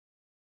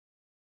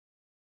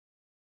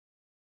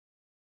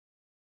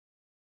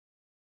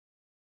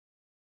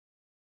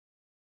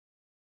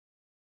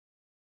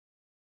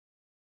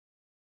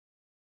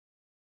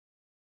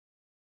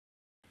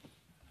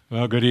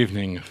Well, good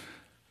evening.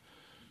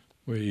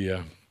 We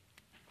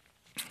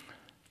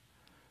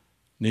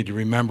need to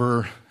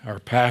remember our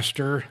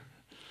pastor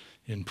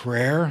in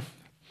prayer,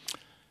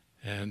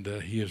 and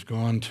he has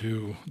gone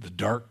to the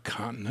dark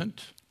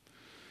continent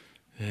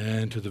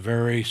and to the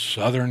very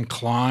southern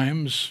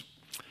climes,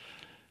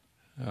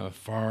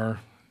 far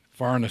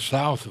in the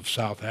south of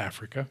South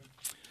Africa,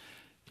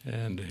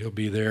 and he'll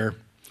be there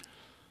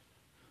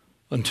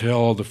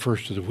until the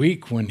first of the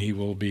week, when he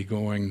will be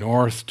going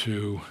north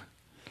to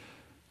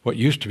what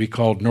used to be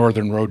called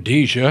Northern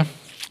Rhodesia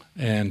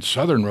and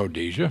Southern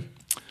Rhodesia.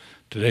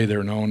 Today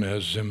they're known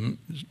as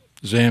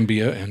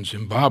Zambia and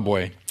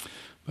Zimbabwe.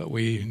 But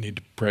we need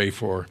to pray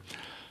for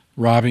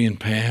Robbie and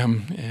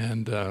Pam,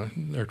 and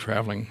they're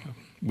traveling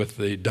with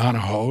the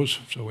Donahos,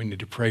 so we need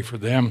to pray for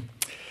them.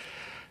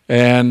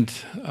 And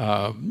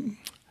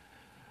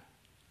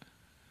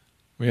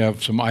we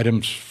have some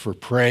items for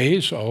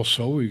praise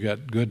also. We've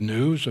got good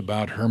news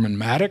about Herman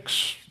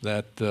Maddox,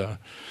 that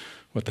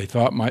what they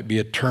thought might be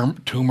a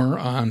tumor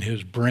on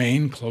his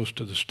brain, close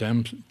to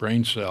the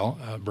brain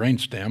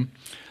stem.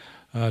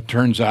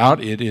 Turns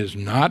out it is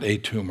not a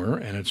tumor,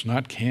 and it's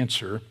not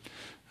cancer.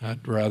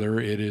 Rather,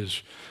 it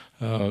is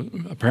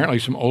apparently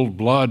some old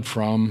blood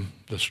from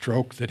the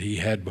stroke that he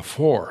had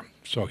before.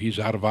 So he's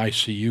out of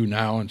ICU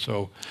now, and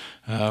so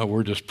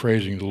we're just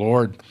praising the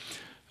Lord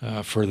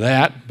for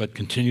that, but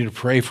continue to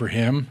pray for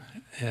him.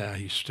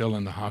 He's still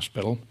in the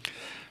hospital.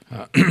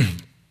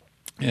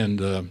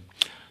 And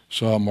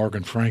saw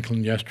Morgan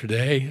Franklin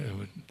yesterday.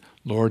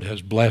 Lord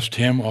has blessed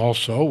him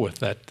also with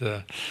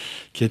that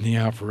kidney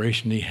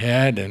operation he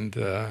had, and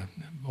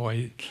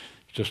boy, he's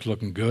just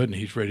looking good, and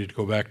he's ready to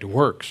go back to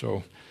work.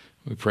 So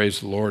we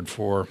praise the Lord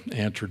for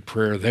answered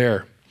prayer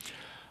there.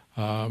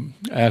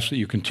 Ask that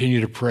you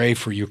continue to pray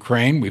for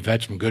Ukraine. We've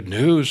had some good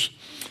news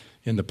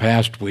in the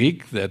past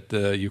week that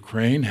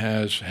Ukraine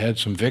has had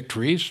some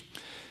victories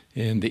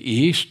in the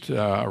east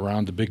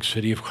around the big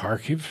city of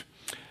Kharkiv.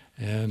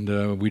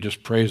 And we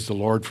just praise the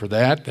Lord for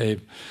that.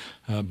 They've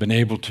been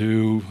able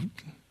to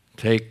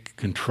take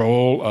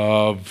control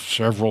of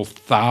several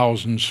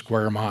thousand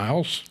square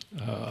miles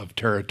of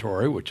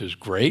territory, which is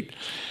great.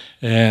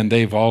 And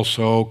they've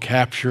also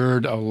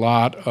captured a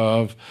lot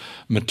of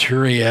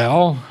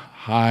materiel,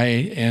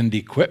 high-end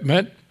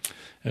equipment,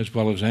 as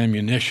well as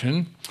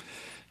ammunition.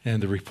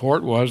 And the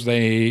report was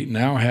they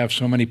now have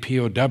so many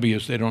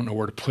POWs they don't know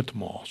where to put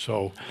them all.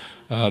 So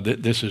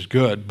this is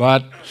good.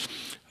 But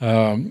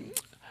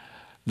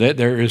that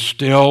there is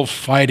still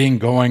fighting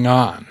going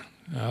on.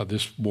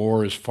 This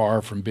war is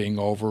far from being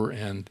over,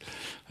 and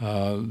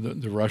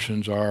the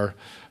Russians are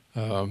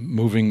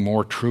moving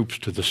more troops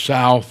to the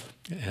south,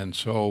 and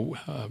so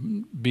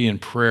be in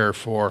prayer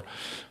for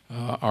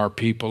our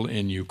people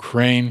in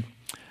Ukraine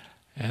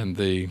and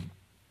the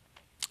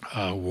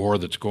war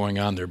that's going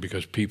on there,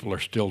 because people are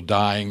still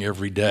dying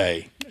every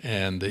day,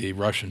 and the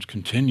Russians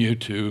continue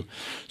to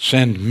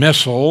send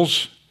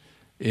missiles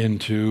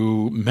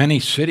into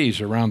many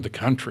cities around the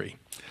country.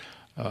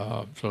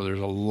 So there's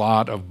a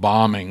lot of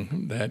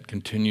bombing that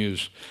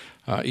continues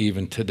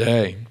even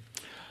today.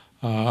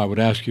 I would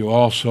ask you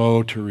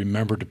also to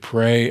remember to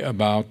pray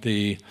about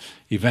the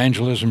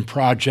Evangelism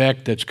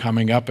project that's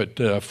coming up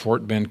at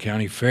Fort Bend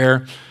County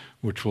Fair,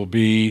 which will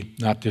be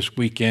not this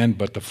weekend,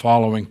 but the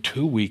following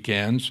 2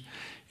 weekends.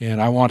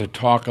 And I want to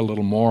talk a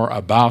little more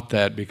about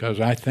that, because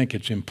I think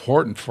it's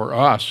important for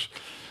us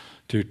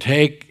to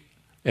take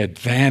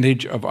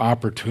advantage of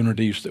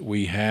opportunities that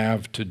we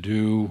have to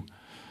do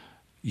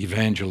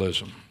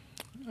evangelism.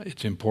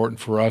 It's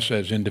important for us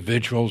as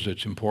individuals,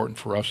 it's important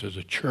for us as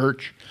a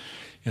church,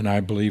 and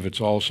I believe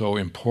it's also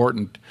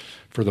important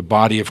for the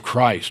body of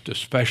Christ,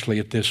 especially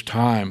at this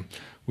time.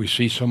 We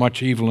see so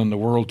much evil in the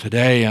world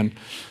today, and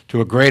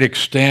to a great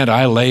extent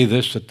I lay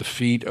this at the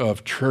feet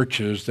of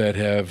churches that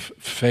have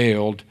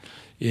failed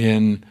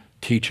in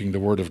teaching the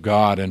Word of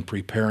God and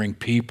preparing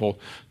people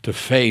to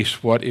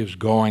face what is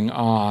going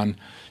on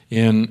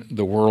in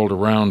the world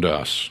around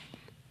us.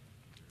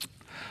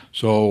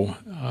 So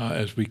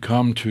as we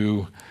come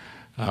to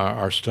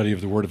our study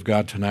of the Word of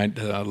God tonight,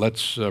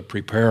 let's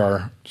prepare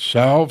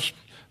ourselves,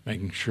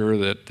 making sure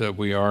that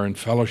we are in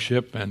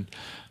fellowship and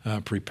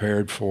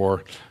prepared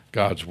for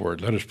God's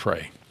Word. Let us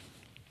pray.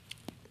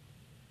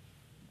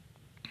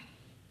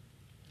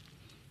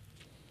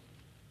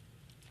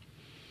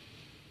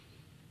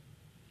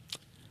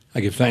 I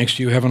give thanks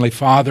to you, Heavenly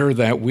Father,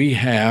 that we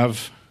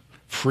have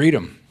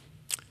freedom,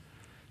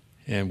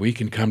 and we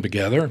can come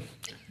together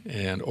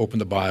and open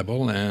the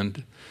Bible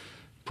and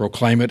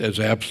proclaim it as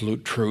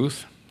absolute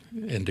truth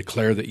and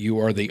declare that you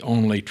are the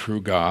only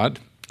true God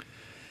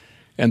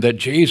and that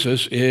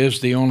Jesus is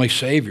the only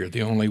Savior,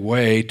 the only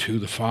way to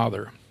the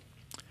Father.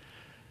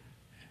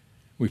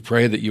 We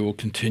pray that you will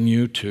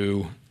continue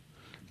to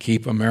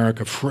keep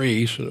America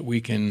free so that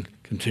we can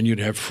continue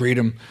to have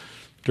freedom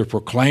to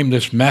proclaim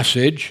this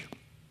message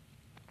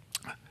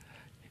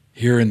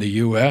here in the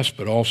U.S.,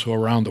 but also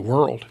around the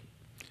world.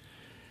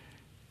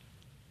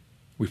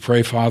 We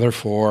pray, Father,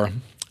 for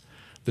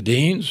the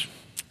deans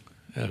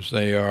as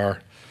they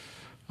are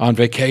on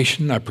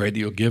vacation. I pray that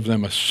you'll give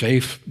them a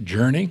safe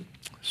journey,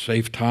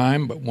 safe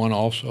time, but one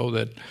also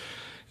that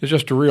is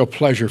just a real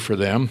pleasure for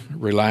them,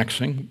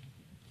 relaxing.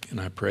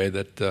 And I pray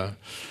that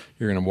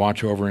you're going to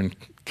watch over and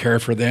care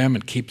for them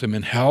and keep them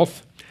in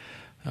health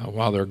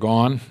while they're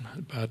gone.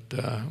 But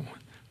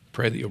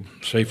pray that you'll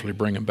safely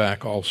bring them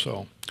back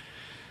also.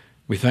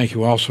 We thank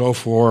you also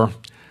for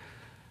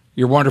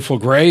your wonderful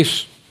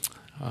grace,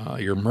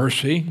 your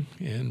mercy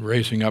in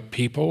raising up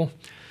people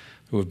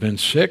who have been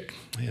sick.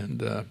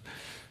 And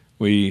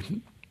we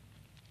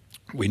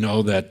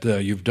know that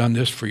you've done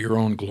this for your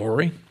own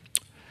glory.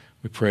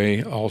 We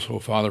pray also,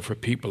 Father, for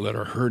people that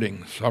are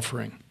hurting,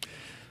 suffering.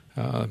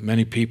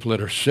 Many people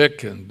that are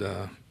sick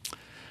and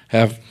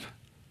have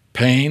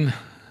pain.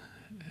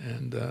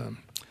 And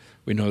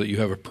we know that you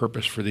have a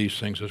purpose for these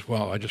things as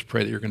well. I just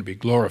pray that you're going to be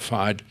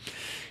glorified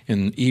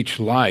in each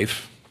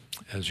life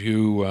as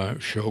you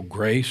show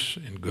grace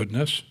and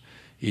goodness,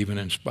 even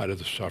in spite of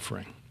the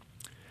suffering.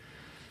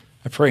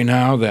 I pray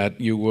now that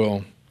you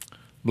will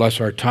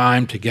bless our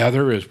time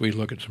together as we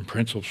look at some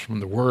principles from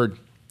the Word,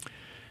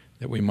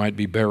 that we might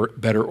be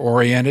better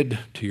oriented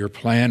to your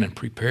plan and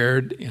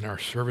prepared in our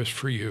service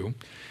for you.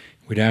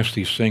 We'd ask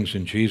these things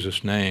in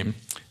Jesus' name.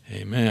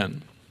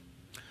 Amen.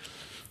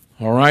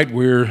 All right,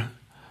 we're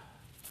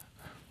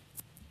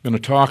going to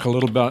talk a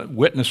little about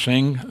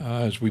witnessing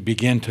as we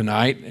begin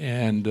tonight,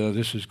 and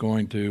this is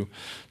going to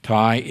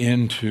tie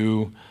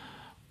into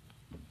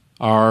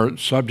our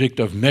subject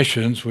of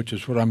missions, which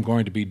is what I'm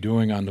going to be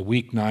doing on the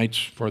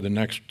weeknights for the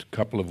next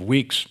couple of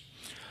weeks.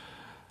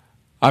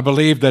 I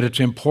believe that it's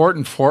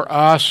important for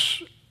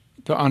us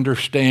to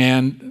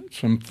understand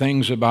some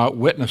things about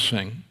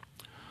witnessing.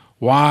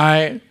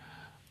 Why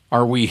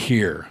are we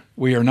here?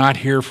 We are not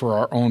here for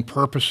our own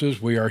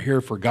purposes. We are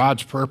here for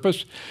God's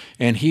purpose,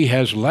 and He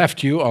has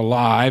left you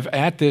alive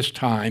at this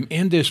time,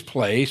 in this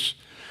place,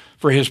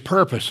 for His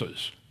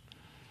purposes.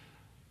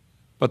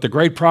 But the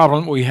great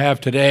problem we have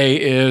today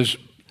is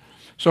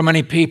so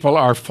many people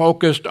are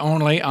focused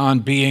only on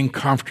being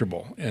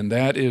comfortable, and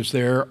that is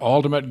their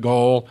ultimate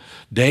goal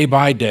day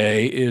by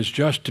day, is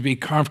just to be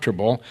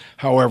comfortable,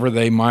 however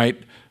they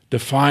might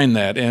define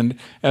that. And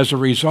as a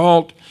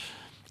result,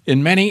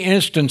 in many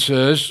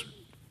instances,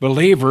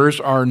 believers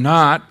are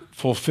not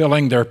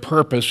fulfilling their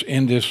purpose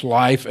in this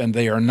life, and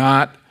they are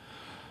not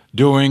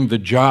doing the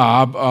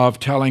job of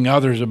telling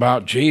others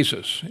about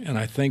Jesus. And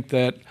I think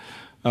that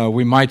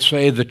we might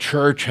say the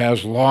church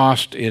has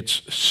lost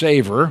its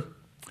savor,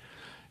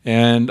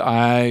 and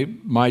I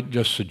might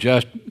just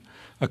suggest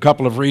a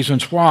couple of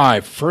reasons why.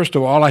 First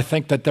of all, I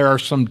think that there are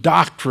some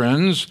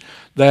doctrines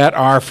that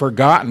are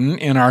forgotten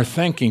in our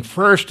thinking.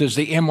 First is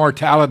the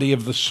immortality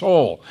of the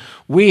soul.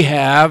 We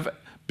have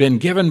been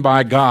given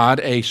by God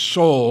a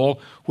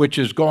soul which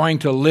is going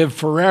to live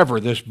forever.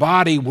 This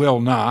body will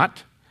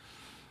not,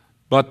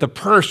 but the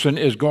person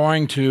is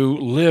going to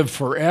live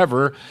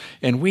forever,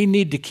 and we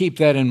need to keep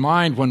that in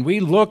mind when we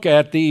look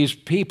at these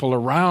people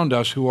around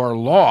us who are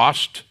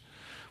lost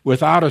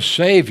without a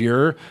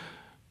Savior.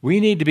 We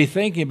need to be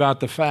thinking about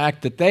the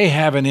fact that they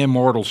have an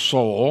immortal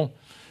soul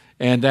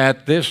and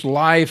that this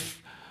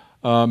life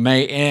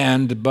may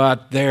end,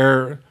 but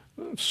their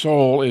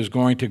soul is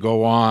going to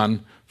go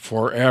on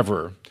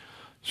forever.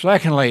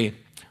 Secondly,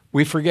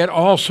 we forget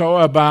also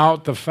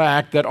about the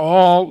fact that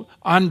all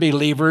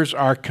unbelievers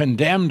are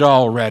condemned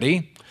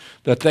already,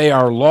 that they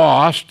are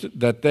lost,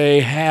 that they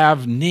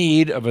have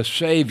need of a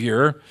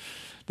Savior.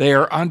 They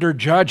are under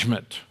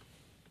judgment.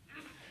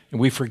 And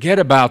we forget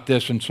about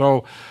this, and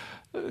so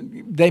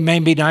they may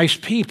be nice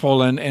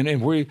people,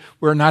 and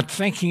we're not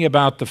thinking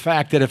about the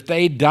fact that if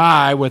they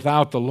die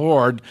without the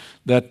Lord,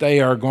 that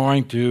they are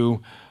going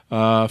to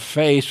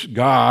face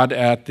God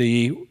at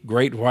the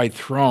great white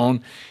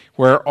throne,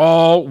 where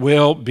all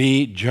will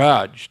be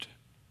judged.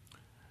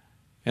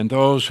 And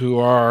those who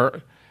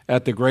are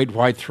at the great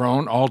white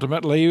throne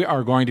ultimately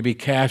are going to be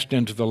cast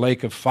into the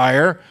lake of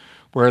fire,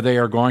 where they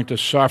are going to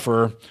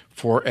suffer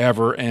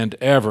forever and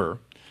ever.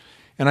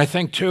 And I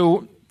think,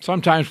 too,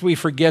 sometimes we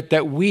forget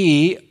that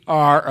we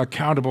are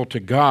accountable to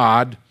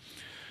God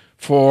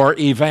for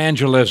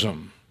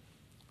evangelism.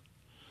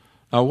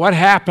 What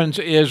happens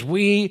is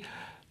we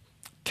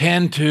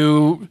tend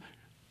to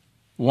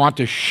want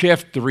to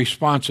shift the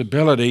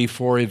responsibility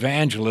for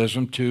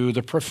evangelism to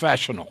the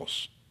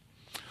professionals,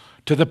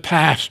 to the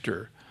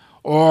pastor,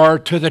 or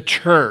to the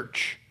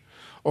church,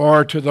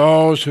 or to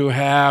those who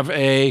have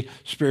a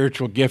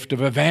spiritual gift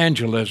of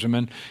evangelism.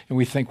 And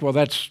we think, well,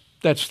 that's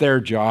their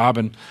job.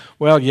 And,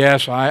 well,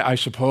 yes, I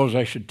suppose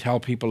I should tell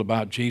people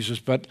about Jesus,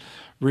 but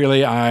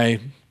really I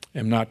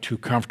am not too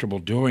comfortable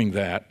doing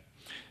that.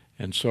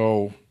 And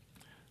so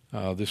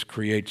this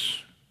creates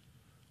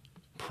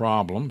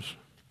problems.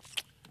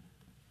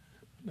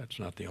 That's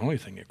not the only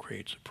thing that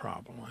creates a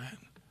problem.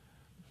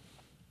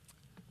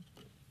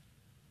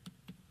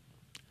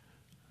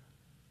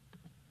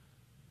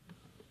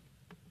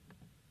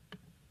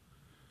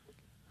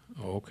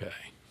 Okay.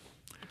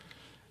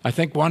 I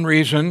think one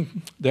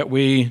reason that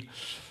we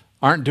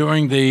aren't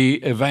doing the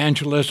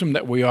evangelism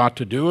that we ought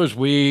to do is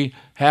we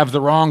have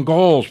the wrong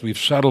goals. We've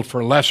settled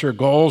for lesser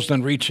goals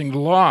than reaching the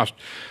lost.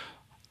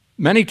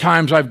 Many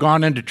times I've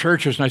gone into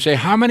churches and I say,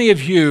 how many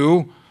of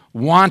you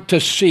want to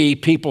see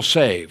people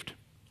saved?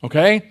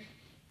 Okay?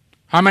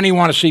 How many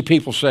want to see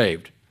people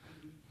saved?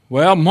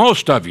 Well,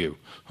 most of you.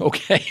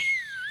 Okay.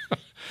 A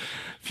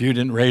few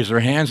didn't raise their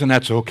hands, and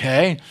that's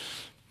okay.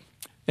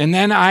 And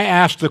then I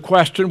ask the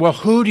question, well,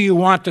 who do you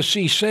want to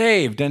see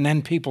saved? And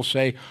then people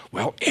say,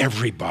 well,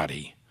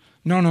 everybody.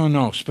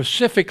 No.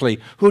 Specifically,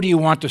 who do you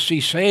want to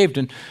see saved?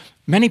 And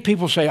many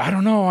people say, I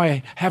don't know,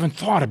 I haven't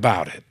thought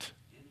about it.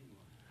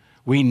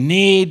 We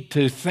need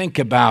to think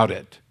about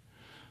it.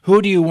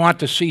 Who do you want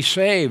to see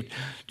saved?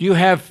 Do you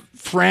have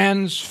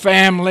friends,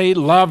 family,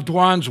 loved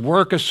ones,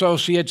 work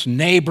associates,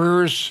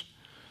 neighbors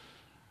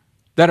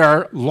that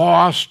are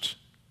lost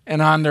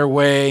and on their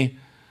way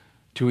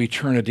to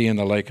eternity in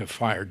the lake of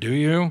fire? Do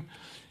you?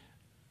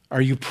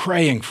 Are you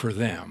praying for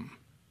them?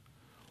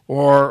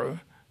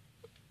 Or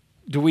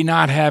do we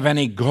not have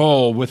any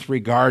goal with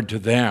regard to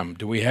them?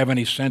 Do we have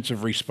any sense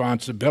of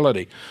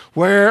responsibility?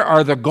 Where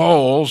are the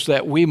goals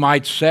that we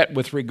might set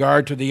with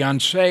regard to the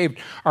unsaved?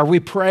 Are we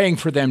praying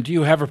for them? Do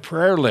you have a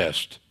prayer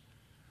list?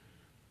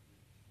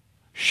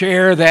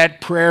 Share that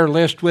prayer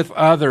list with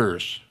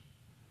others.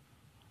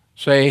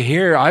 Say,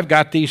 here, I've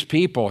got these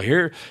people.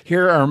 Here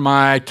are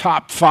my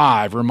top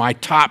 5 or my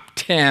top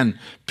 10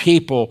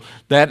 people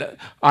that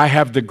I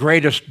have the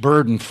greatest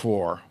burden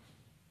for.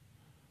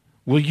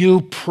 Will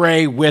you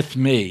pray with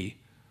me?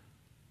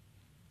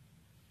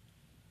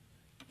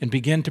 And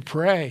begin to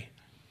pray.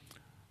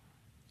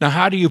 Now,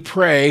 how do you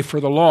pray for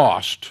the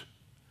lost?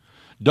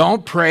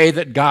 Don't pray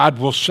that God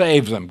will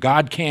save them.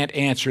 God can't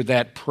answer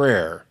that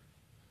prayer.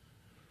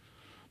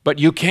 But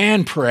you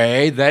can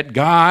pray that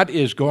God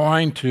is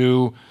going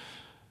to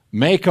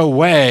make a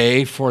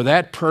way for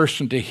that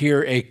person to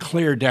hear a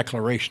clear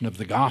declaration of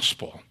the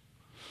gospel.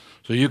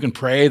 So you can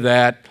pray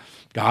that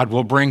God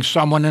will bring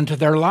someone into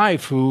their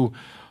life who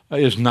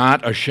is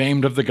not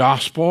ashamed of the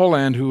gospel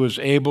and who is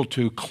able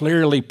to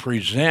clearly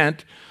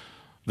present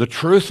the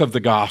truth of the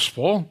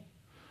gospel.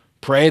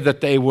 Pray that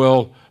they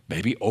will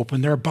maybe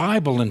open their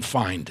Bible and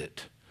find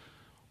it.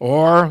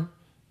 Or,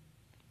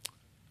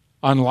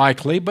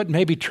 unlikely, but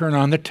maybe turn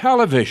on the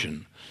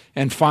television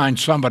and find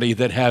somebody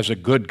that has a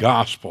good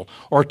gospel.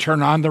 Or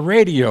turn on the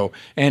radio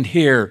and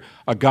hear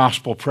a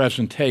gospel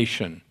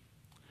presentation.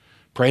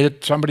 Pray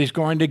that somebody's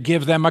going to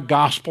give them a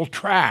gospel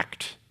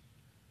tract.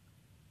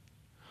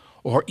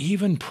 Or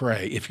even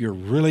pray, if you're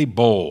really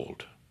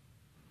bold,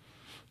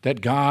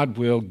 that God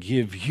will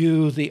give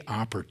you the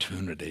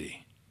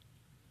opportunity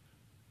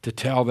to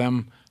tell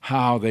them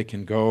how they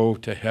can go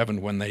to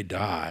heaven when they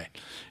die.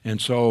 And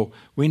so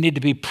we need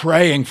to be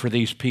praying for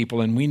these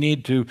people, and we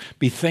need to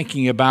be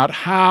thinking about,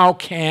 how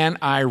can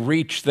I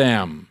reach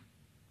them?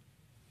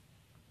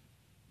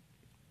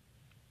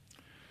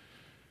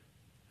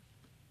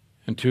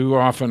 And too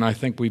often I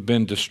think we've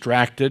been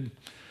distracted.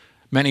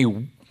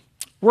 Many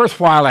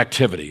worthwhile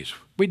activities.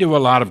 We do a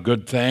lot of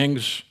good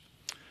things,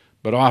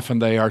 but often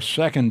they are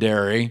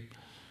secondary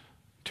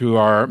to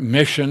our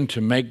mission to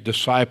make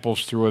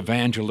disciples through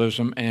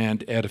evangelism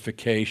and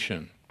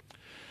edification.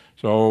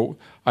 So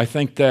I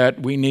think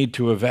that we need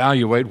to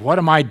evaluate, what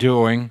am I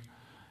doing,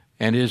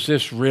 and is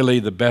this really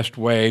the best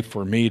way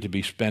for me to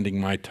be spending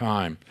my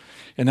time?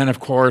 And then, of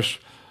course,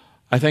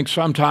 I think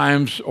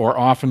sometimes or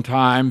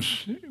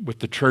oftentimes with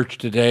the church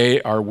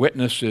today, our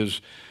witness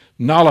is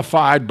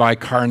nullified by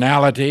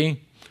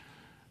carnality.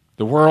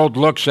 The world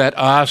looks at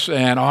us,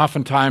 and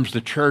oftentimes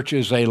the church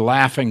is a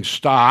laughing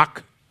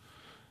stock,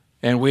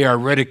 and we are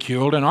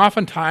ridiculed, and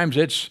oftentimes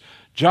it's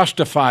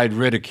justified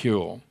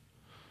ridicule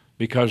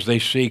because they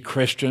see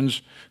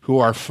Christians who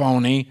are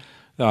phony.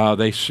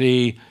 They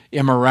see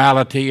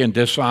immorality and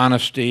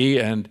dishonesty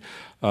and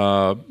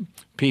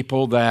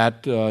people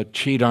that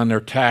cheat on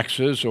their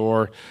taxes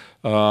or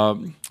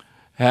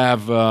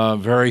have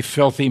very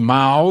filthy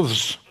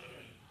mouths,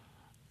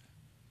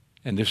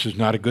 and this is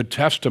not a good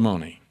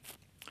testimony.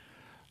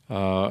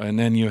 And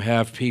then you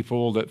have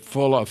people that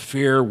full of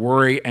fear,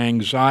 worry,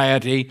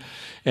 anxiety,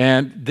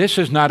 and this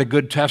is not a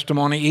good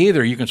testimony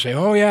either. You can say,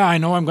 oh yeah, I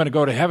know I'm going to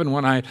go to heaven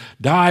when I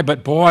die,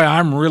 but boy,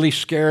 I'm really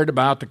scared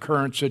about the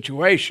current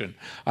situation.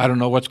 I don't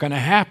know what's going to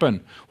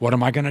happen. What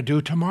am I going to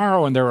do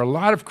tomorrow? And there are a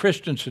lot of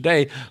Christians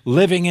today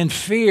living in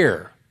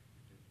fear.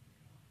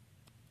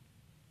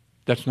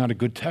 That's not a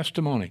good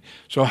testimony.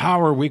 So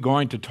how are we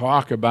going to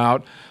talk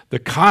about the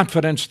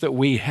confidence that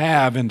we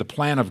have in the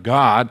plan of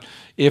God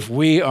if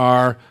we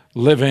are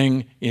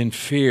living in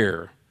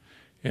fear?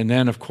 And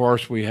then, of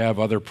course, we have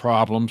other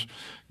problems,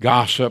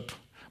 gossip,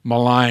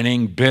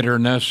 maligning,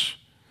 bitterness.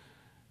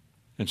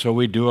 And so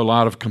we do a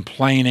lot of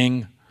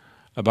complaining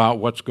about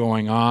what's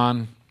going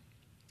on.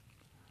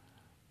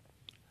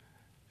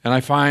 And I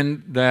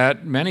find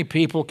that many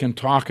people can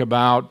talk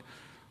about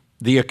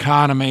the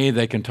economy,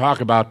 they can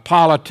talk about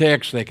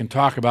politics, they can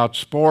talk about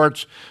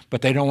sports,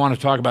 but they don't want to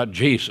talk about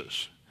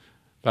Jesus.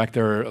 In fact,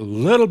 they're a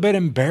little bit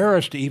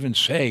embarrassed to even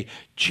say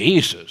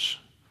Jesus.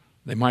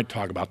 They might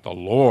talk about the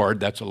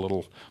Lord. That's a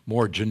little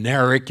more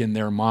generic in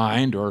their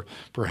mind, or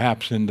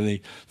perhaps in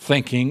the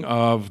thinking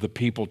of the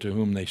people to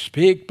whom they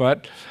speak.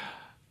 But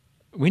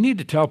we need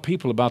to tell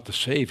people about the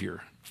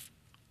Savior.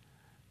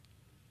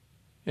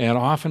 And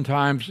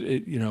oftentimes,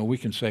 we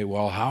can say,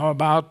 well, how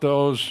about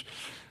those,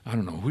 I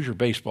don't know, who's your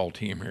baseball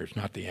team here? It's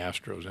not the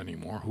Astros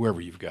anymore, whoever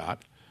you've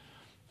got.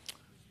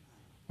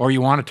 Or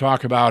you want to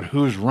talk about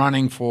who's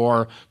running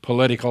for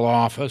political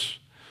office.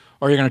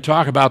 Or you're going to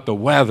talk about the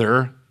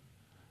weather.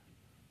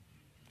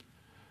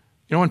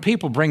 When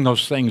people bring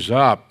those things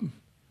up,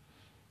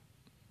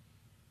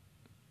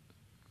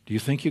 do you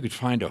think you could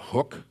find a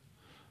hook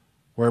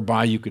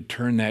whereby you could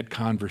turn that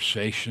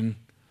conversation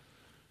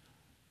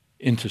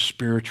into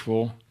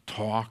spiritual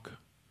talk?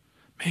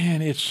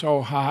 Man, it's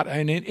so hot.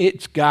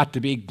 It's got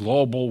to be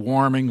global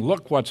warming.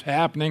 Look what's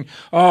happening.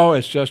 Oh,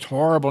 it's just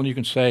horrible. And you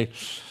can say,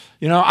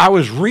 I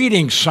was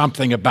reading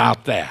something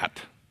about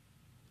that.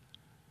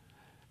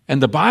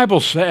 And the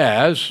Bible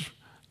says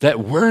that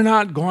we're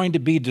not going to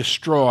be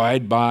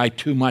destroyed by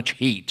too much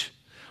heat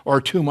or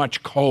too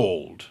much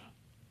cold,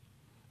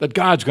 that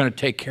God's going to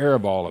take care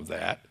of all of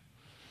that.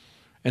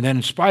 And then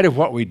in spite of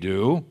what we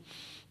do,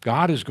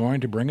 God is going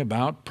to bring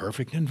about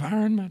perfect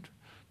environment.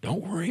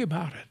 Don't worry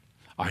about it.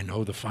 I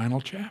know the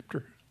final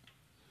chapter.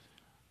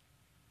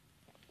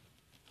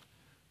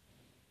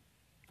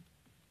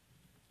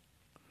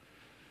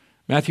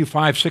 Matthew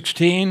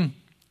 5:16.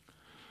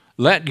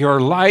 Let your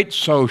light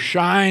so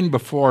shine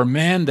before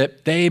men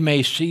that they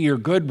may see your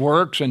good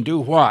works and do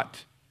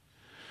what?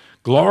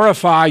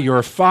 Glorify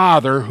your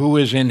Father who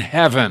is in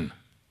heaven.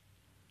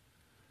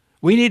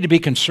 We need to be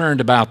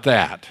concerned about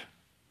that,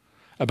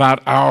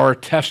 about our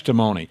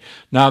testimony.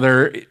 Now,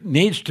 there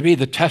needs to be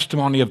the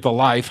testimony of the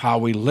life, how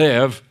we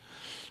live,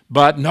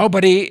 but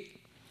nobody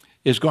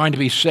is going to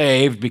be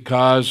saved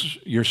because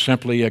you're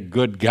simply a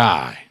good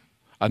guy,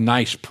 a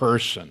nice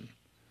person.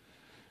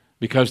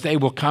 Because they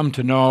will come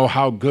to know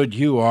how good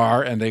you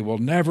are, and they will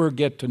never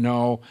get to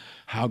know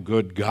how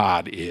good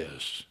God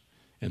is.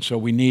 And so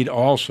we need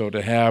also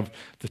to have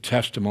the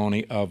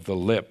testimony of the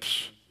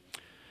lips.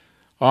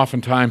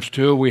 Oftentimes,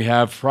 too, we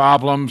have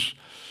problems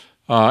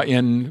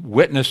in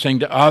witnessing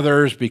to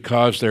others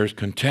because there's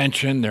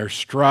contention, there's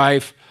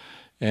strife,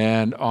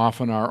 and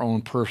often our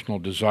own personal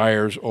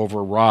desires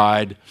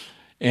override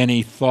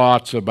any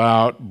thoughts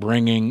about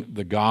bringing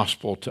the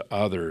gospel to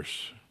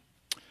others.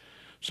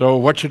 So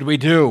what should we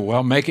do?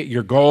 Well, make it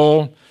your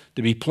goal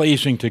to be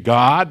pleasing to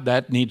God.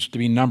 That needs to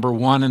be number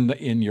one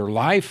in your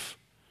life.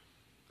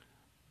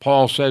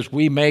 Paul says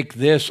we make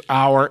this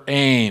our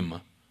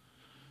aim,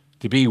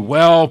 to be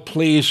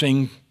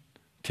well-pleasing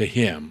to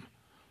Him.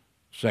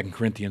 2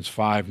 Corinthians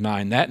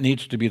 5:9. That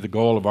needs to be the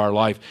goal of our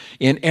life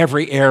in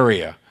every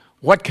area.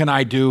 What can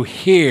I do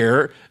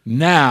here,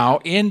 now,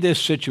 in this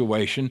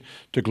situation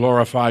to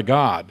glorify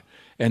God?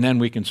 And then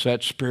we can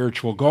set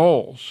spiritual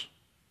goals.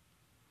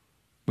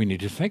 We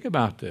need to think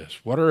about this.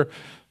 What are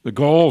the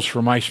goals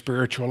for my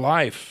spiritual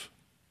life?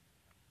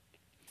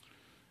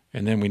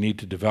 And then we need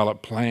to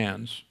develop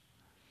plans.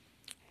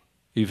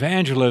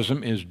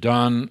 Evangelism is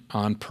done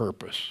on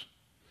purpose.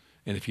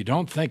 And if you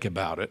don't think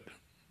about it,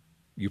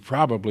 you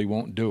probably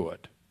won't do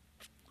it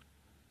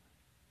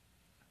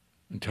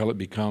until it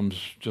becomes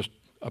just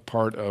a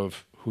part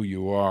of who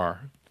you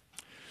are.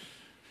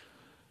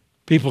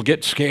 People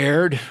get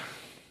scared.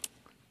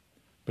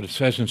 But it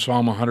says in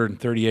Psalm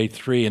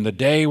 138:3, in the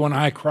day when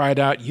I cried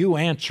out, you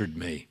answered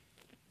me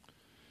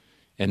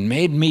and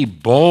made me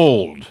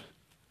bold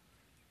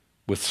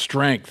with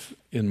strength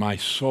in my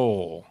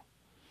soul.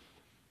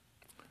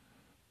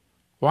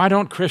 Why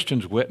don't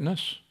Christians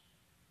witness?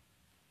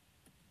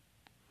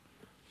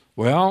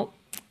 Well,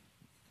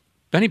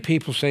 many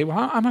people say,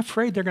 well, I'm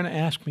afraid they're going to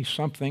ask me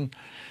something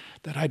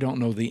that I don't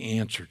know the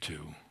answer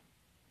to.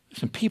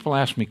 Listen, people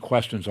ask me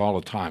questions all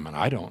the time, and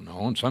I don't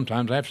know, and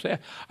sometimes I have to say,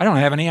 I don't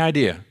have any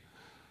idea.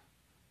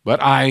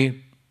 But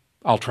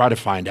I'll try to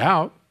find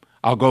out.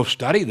 I'll go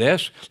study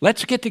this.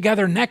 Let's get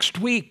together next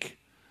week,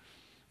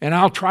 and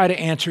I'll try to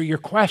answer your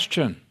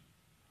question.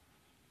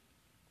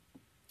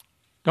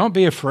 Don't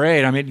be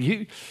afraid.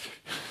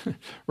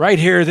 Right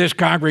here, this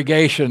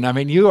congregation,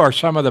 you are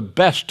some of the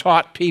best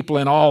taught people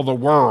in all the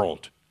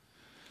world.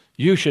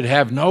 You should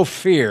have no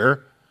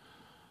fear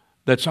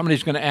that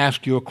somebody's going to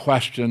ask you a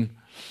question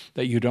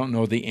that you don't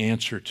know the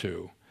answer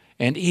to.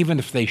 And even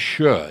if they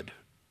should,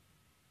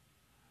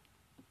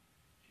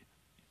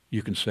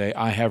 you can say,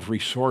 I have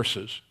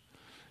resources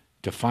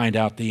to find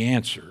out the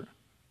answer,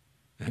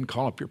 and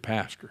call up your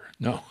pastor.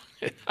 No.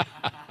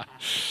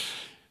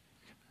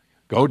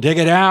 Go dig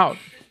it out.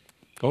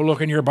 Go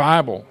look in your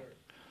Bible.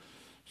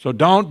 So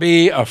don't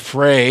be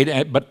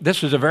afraid, but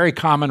this is a very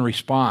common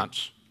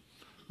response.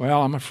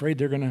 Well, I'm afraid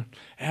they're going to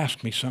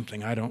ask me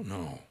something I don't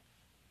know.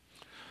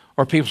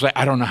 Or people say,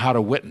 I don't know how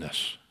to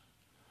witness.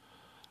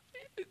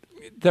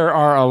 There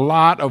are a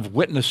lot of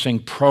witnessing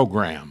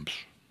programs.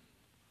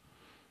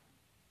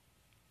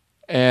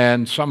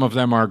 And some of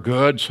them are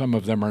good, some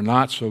of them are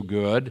not so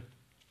good.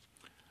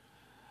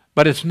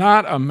 But it's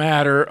not a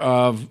matter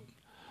of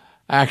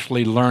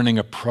actually learning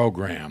a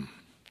program.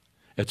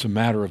 It's a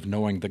matter of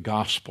knowing the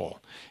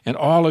gospel. And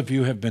all of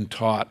you have been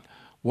taught,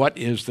 what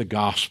is the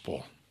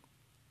gospel?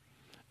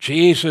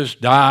 Jesus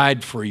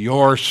died for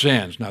your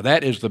sins. Now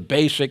that is the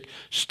basic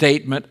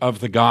statement of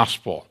the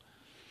gospel.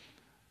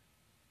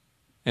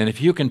 And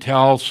if you can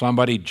tell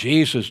somebody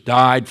Jesus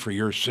died for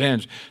your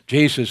sins,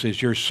 Jesus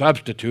is your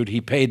substitute, he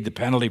paid the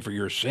penalty for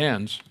your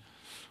sins,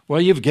 well,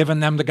 you've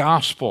given them the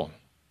gospel.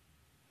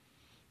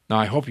 Now,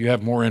 I hope you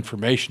have more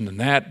information than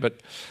that,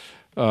 but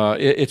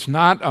it's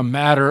not a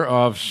matter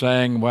of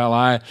saying, well,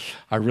 I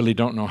really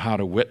don't know how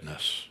to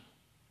witness.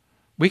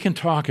 We can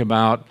talk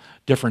about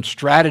different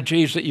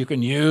strategies that you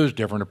can use,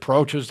 different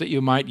approaches that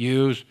you might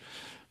use,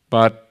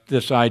 but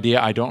this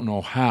idea, I don't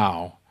know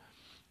how,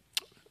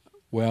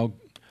 well,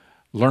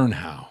 learn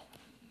how.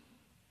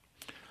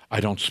 I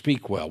don't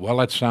speak well. Well,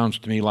 that sounds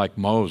to me like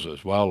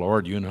Moses. Well,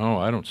 Lord, you know,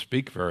 I don't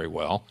speak very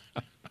well.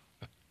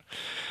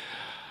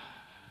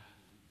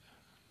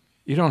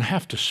 You don't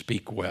have to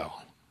speak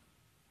well.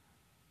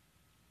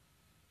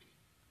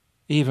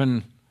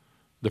 Even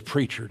the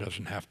preacher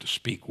doesn't have to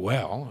speak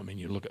well. I mean,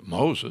 you look at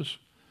Moses.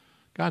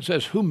 God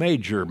says, who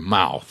made your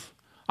mouth?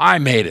 I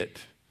made it.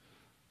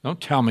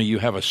 Don't tell me you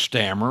have a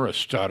stammer, a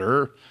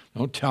stutter.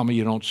 Don't tell me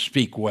you don't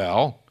speak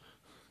well.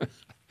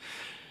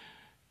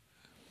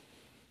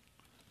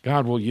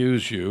 God will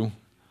use you.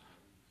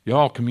 You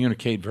all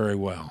communicate very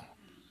well.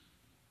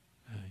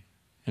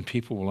 And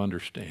people will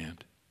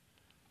understand.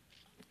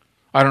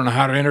 I don't know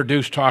how to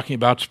introduce talking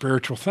about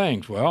spiritual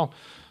things. Well,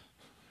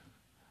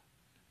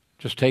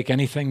 just take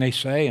anything they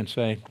say and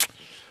say,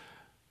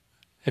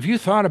 have you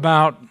thought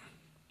about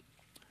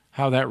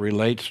how that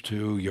relates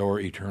to your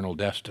eternal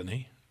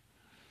destiny?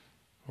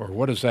 Or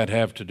what does that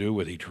have to do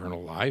with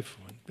eternal life?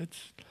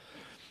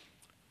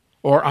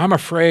 Or I'm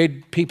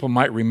afraid people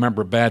might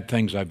remember bad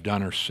things I've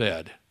done or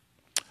said.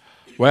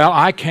 Well,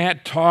 I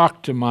can't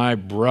talk to my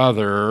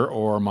brother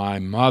or my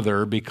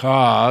mother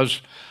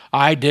because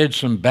I did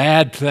some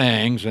bad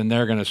things, and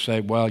they're going to say,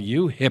 well,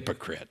 you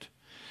hypocrite.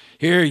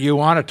 Here, you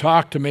want to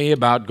talk to me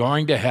about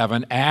going to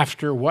heaven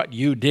after what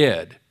you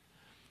did.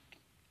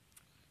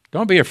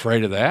 Don't be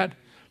afraid of that.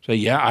 Say,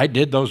 yeah, I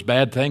did those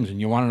bad things,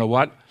 and you want to know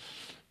what?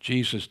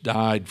 Jesus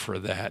died for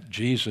that.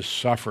 Jesus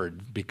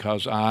suffered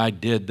because I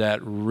did that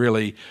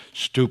really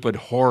stupid,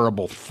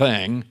 horrible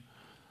thing,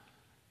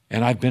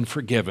 and I've been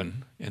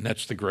forgiven, and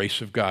that's the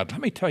grace of God.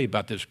 Let me tell you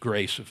about this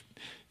grace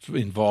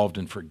involved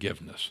in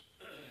forgiveness.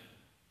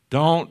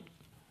 Don't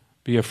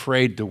be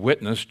afraid to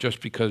witness just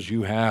because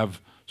you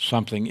have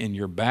something in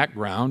your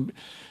background.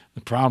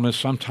 The problem is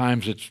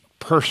sometimes it's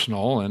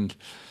personal, and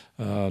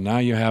now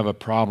you have a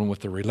problem with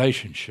the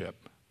relationship.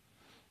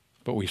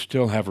 But we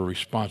still have a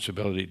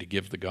responsibility to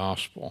give the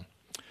gospel.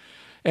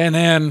 And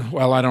then,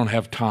 well, I don't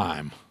have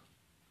time,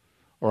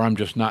 or I'm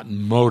just not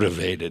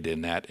motivated in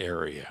that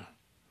area.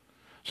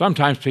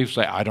 Sometimes people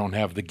say, I don't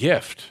have the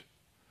gift.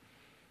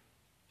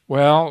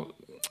 Well,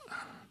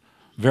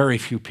 very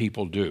few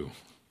people do,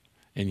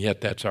 and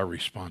yet that's our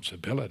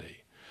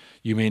responsibility.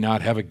 You may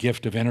not have a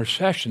gift of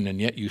intercession,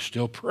 and yet you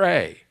still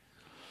pray.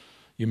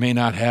 You may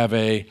not have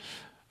a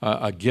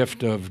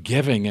gift of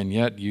giving, and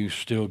yet you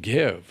still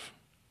give.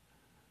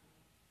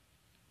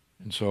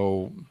 And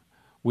so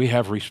we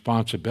have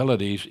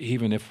responsibilities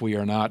even if we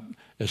are not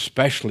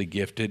especially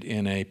gifted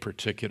in a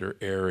particular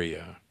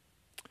area.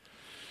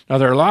 Now,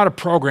 there are a lot of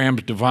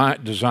programs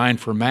designed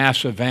for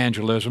mass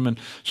evangelism, and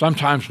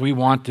sometimes we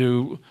want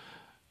to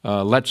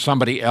let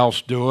somebody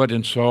else do it,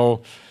 and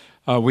so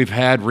we've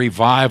had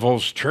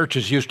revivals.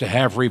 Churches used to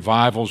have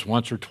revivals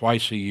once or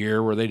twice a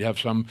year where they'd have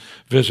some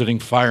visiting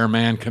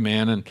fireman come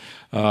in,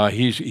 and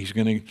he's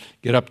going to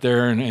get up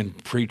there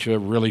and preach a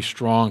really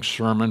strong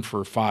sermon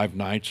for 5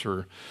 nights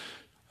or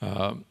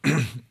a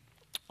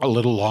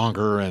little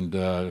longer. And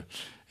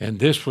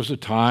this was a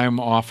time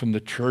often the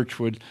church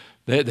would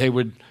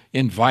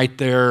invite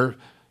their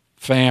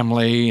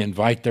family,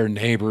 invite their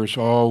neighbors.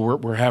 Oh,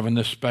 we're having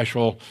this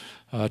special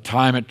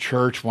time at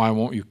church. Why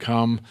won't you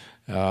come?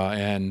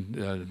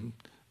 And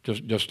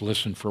just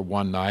listen for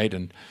one night,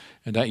 and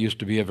that used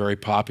to be a very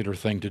popular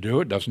thing to do.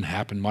 It doesn't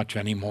happen much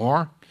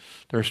anymore.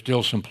 There are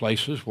still some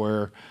places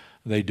where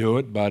they do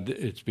it, but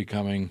it's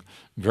becoming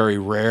very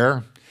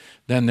rare.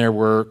 Then there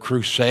were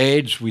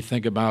crusades. We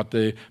think about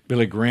the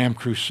Billy Graham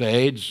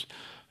crusades,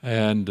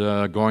 and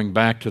going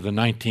back to the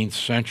 19th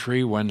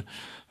century when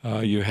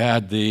you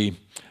had the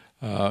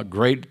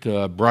great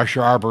brush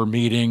arbor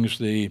meetings,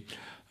 the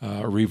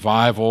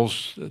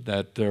revivals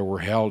that were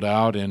held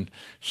out in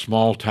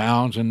small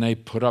towns, and they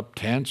put up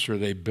tents or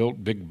they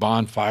built big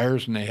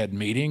bonfires and they had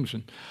meetings,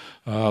 and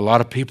a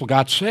lot of people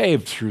got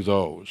saved through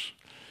those.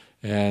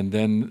 And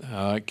then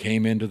it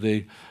came into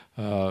the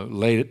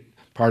late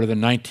part of the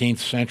 19th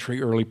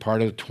century, early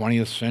part of the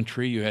 20th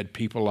century. You had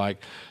people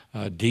like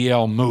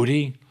D.L.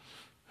 Moody,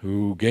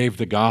 who gave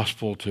the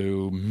gospel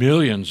to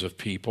millions of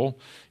people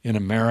in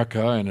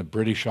America and the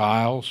British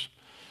Isles.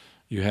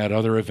 You had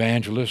other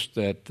evangelists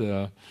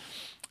that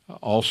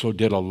also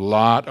did a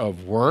lot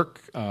of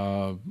work,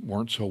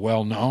 weren't so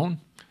well known.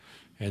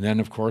 And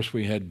then, of course,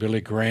 we had Billy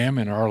Graham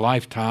in our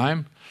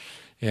lifetime,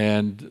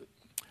 and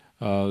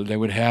they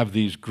would have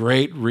these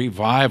great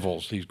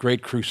revivals, these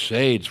great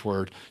crusades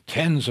where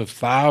tens of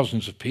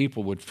thousands of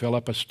people would fill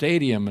up a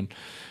stadium,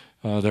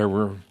 and there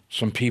were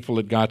some people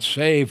that got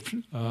saved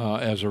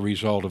as a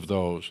result of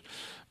those.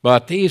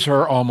 But these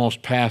are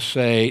almost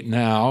passé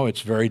now.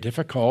 It's very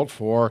difficult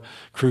for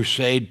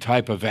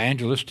crusade-type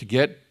evangelists to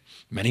get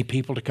many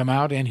people to come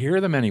out and hear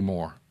them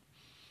anymore.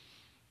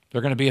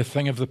 They're going to be a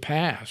thing of the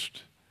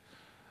past.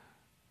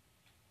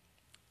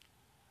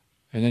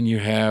 And then you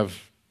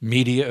have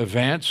media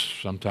events.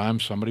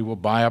 Sometimes somebody will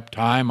buy up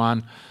time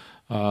on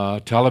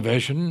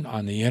television,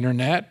 on the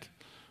internet.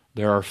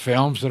 There are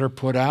films that are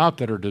put out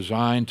that are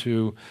designed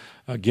to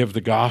give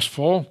the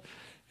gospel.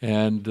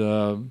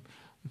 And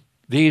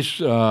these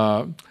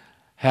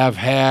have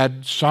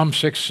had some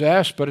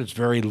success, but it's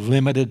very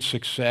limited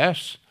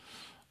success.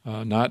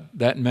 Not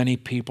that many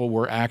people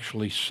were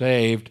actually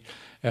saved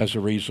as a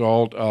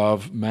result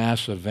of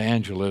mass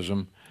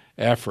evangelism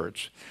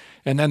efforts.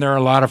 And then there are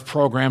a lot of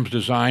programs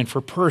designed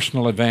for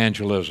personal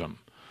evangelism.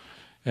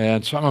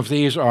 And some of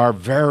these are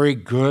very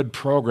good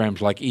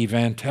programs, like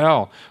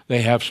Evangelism.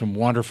 They have some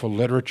wonderful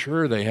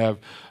literature. They have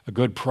a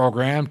good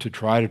program to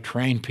try to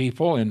train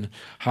people in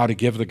how to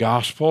give the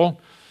gospel.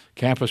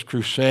 Campus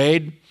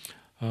Crusade,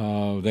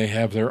 they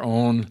have their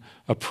own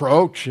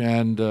approach,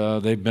 and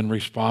they've been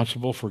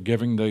responsible for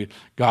giving the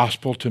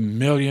gospel to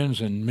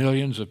millions and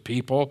millions of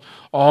people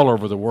all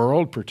over the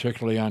world,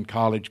 particularly on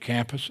college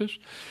campuses.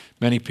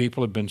 Many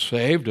people have been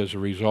saved as a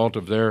result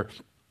of their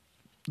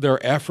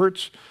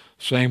efforts.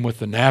 Same with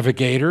the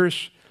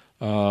Navigators.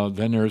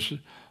 Then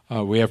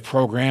we have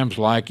programs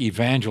like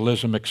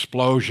Evangelism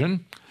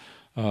Explosion.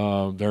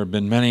 There have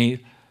been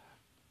many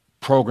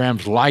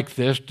programs like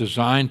this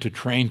designed to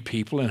train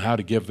people in how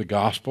to give the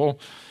gospel.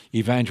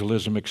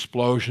 Evangelism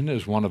Explosion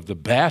is one of the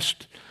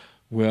best,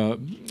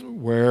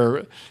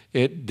 where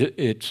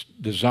it's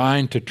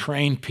designed to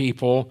train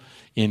people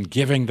in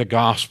giving the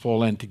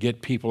gospel and to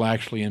get people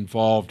actually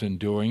involved in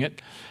doing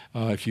it.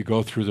 If you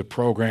go through the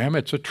program,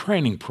 it's a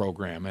training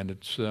program, and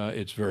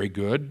it's very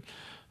good.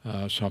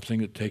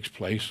 Something that takes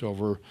place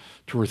over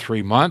 2 or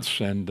 3 months,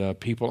 and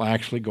people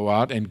actually go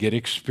out and get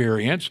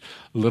experience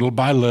little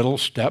by little,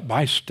 step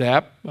by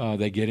step.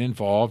 They get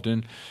involved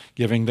in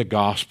giving the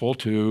gospel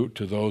to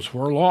those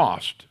who are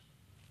lost.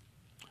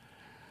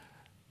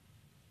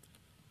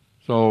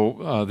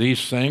 So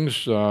these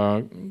things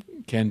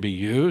can be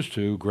used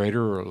to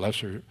greater or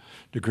lesser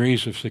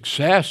degrees of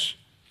success,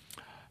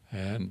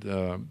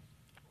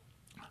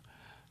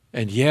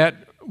 and yet,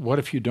 what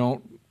if you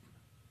don't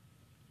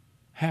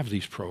have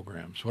these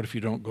programs? What if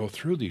you don't go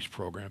through these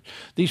programs?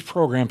 These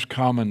programs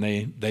come and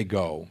they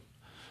go.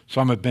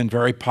 Some have been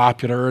very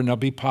popular, and they'll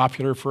be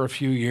popular for a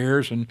few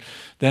years, and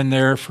then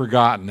they're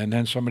forgotten. And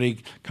then somebody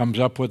comes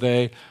up with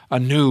a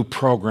new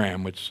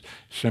program, which is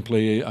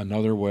simply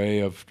another way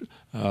of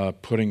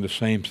putting the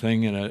same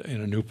thing in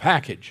a new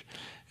package.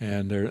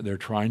 And they're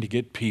trying to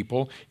get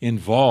people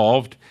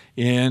involved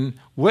in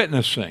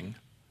witnessing.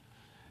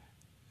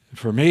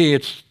 For me,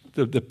 it's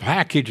the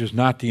package is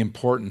not the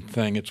important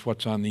thing. It's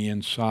what's on the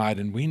inside.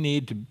 And we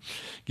need to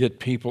get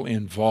people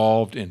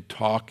involved in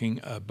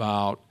talking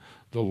about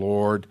the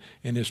Lord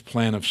and His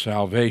plan of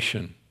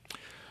salvation.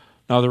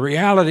 Now, the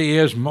reality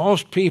is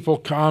most people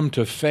come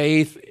to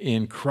faith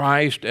in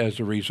Christ as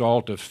a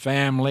result of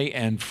family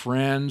and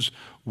friends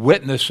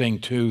witnessing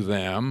to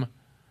them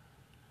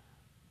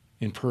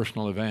in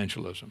personal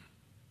evangelism.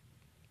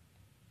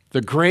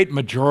 The great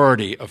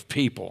majority of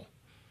people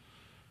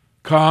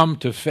come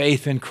to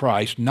faith in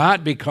Christ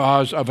not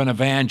because of an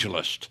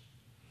evangelist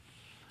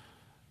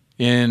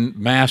in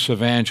mass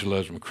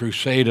evangelism,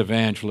 crusade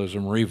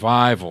evangelism,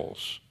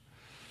 revivals.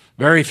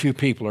 Very few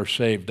people are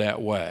saved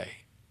that way.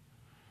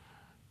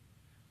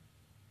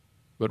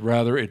 But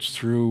rather it's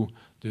through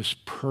this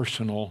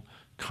personal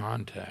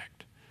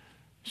contact.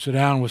 Sit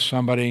down with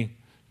somebody,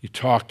 you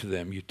talk to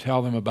them, you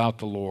tell them about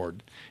the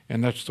Lord.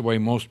 And that's the way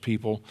most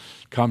people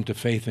come to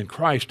faith in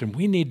Christ. And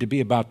we need to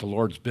be about the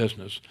Lord's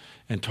business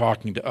and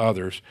talking to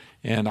others.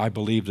 And I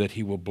believe that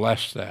He will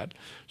bless that.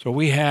 So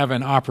we have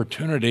an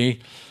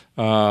opportunity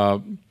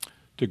to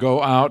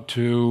go out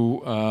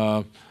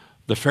to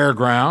the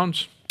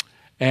fairgrounds.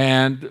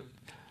 And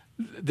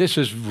this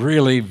is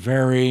really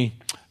very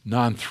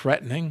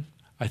non-threatening.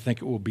 I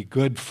think it will be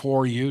good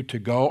for you to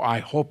go. I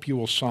hope you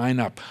will sign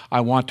up.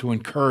 I want to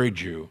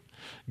encourage you.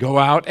 Go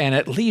out and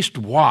at least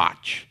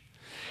watch.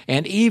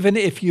 And even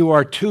if you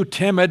are too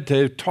timid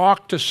to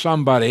talk to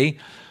somebody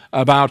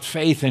about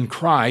faith in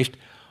Christ,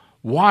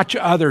 watch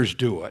others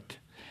do it.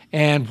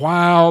 And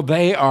while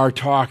they are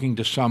talking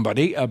to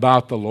somebody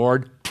about the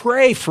Lord,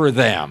 pray for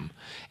them.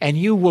 And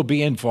you will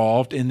be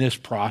involved in this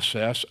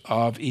process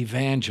of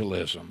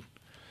evangelism.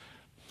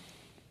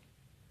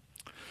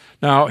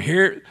 Now,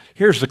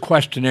 here's the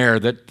questionnaire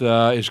that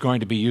is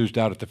going to be used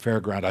out at the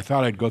fairground. I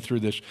thought I'd go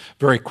through this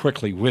very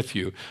quickly with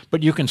you.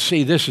 But you can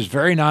see this is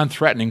very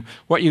non-threatening.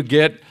 What you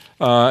get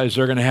is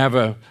they're going to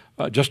have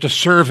just a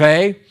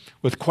survey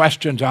with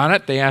questions on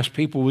it. They asked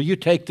people, will you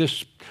take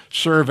this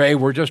survey?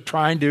 We're just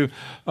trying to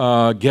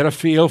get a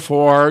feel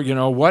for,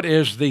 what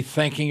is the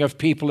thinking of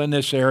people in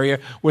this area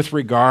with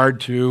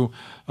regard to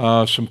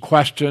some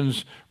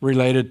questions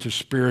related to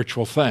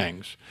spiritual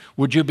things.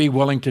 Would you be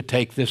willing to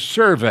take this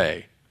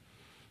survey?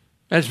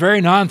 It's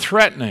very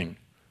non-threatening.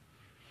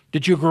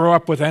 Did you grow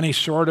up with any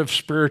sort of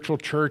spiritual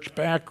church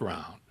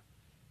background?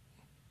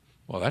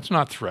 Well, that's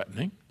not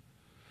threatening.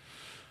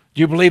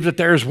 Do you believe that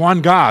there is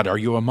one God? Are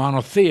you a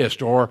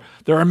monotheist? Or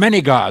there are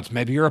many gods?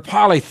 Maybe you're a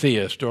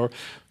polytheist. Or do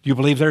you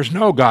believe there's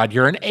no God?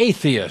 You're an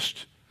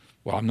atheist.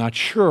 Well, I'm not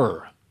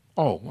sure.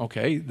 Oh,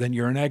 okay, then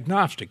you're an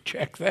agnostic.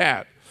 Check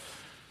that.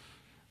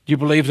 Do you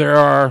believe there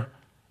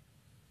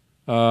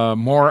are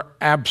more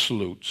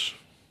absolutes?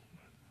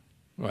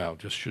 Well,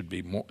 just should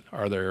be more.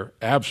 Are there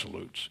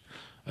absolutes?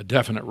 A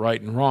definite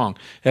right and wrong.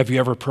 Have you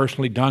ever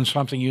personally done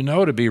something you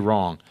know to be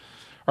wrong?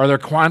 Are there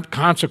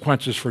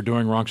consequences for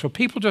doing wrong? So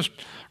people just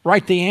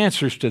write the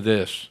answers to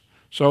this.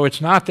 So it's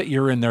not that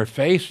you're in their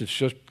face, it's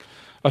just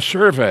a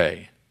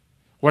survey.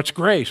 What's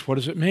grace? What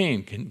does it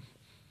mean? Can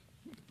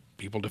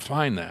people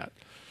define that?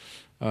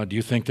 Do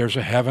you think there's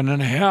a heaven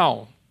and a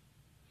hell?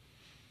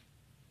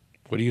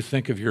 What do you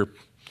think of your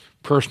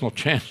personal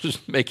chances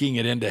of making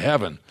it into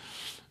heaven?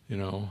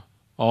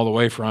 All the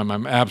way from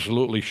I'm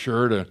absolutely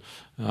sure to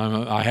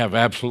I have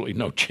absolutely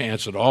no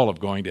chance at all of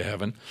going to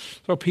heaven.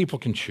 So people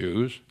can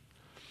choose.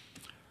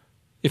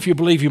 If you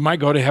believe you might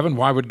go to heaven,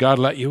 why would God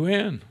let you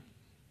in?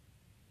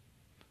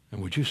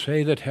 And would you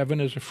say that heaven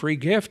is a free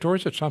gift, or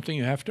is it something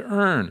you have to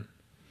earn?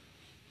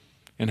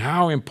 And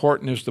how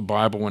important is the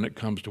Bible when it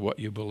comes to what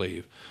you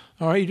believe?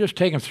 All right, you just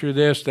take them through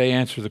this. They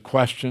answer the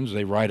questions.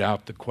 They write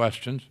out the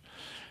questions.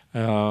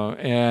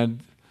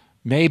 And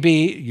maybe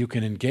you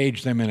can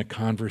engage them in a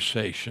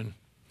conversation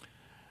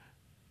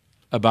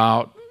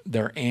about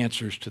their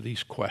answers to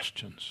these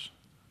questions.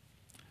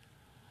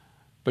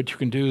 But you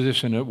can do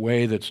this in a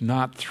way that's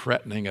not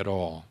threatening at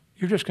all.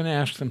 You're just going to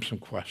ask them some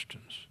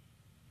questions.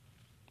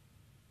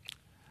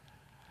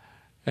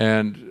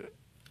 And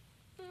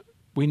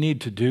we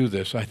need to do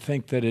this. I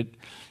think that it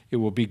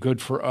will be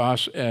good for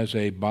us as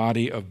a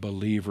body of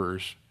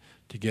believers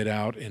to get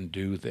out and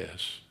do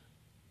this.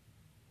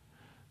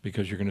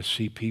 Because you're going to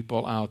see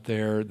people out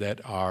there that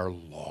are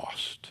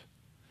lost.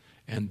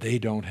 And they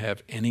don't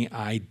have any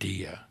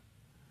idea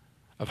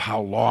of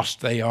how lost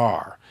they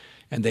are.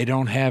 And they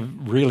don't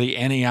have really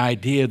any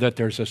idea that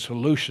there's a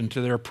solution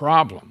to their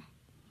problem.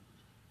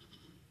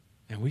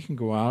 And we can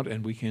go out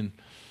and we can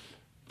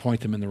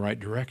point them in the right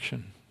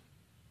direction.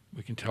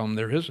 We can tell them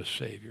there is a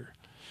Savior.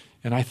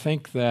 And I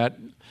think that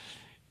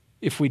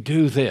if we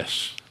do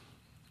this,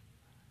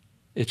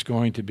 it's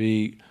going to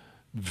be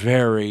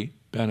very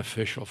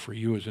beneficial for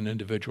you as an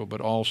individual,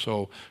 but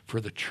also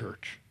for the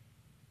church.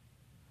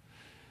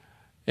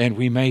 And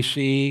we may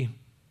see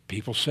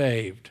people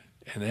saved,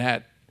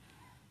 and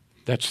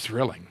that's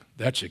thrilling.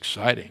 That's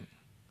exciting.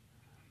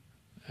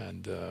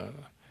 And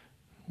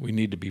we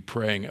need to be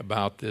praying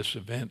about this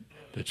event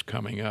that's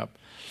coming up.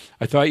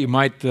 I thought you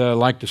might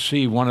like to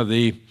see one of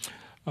the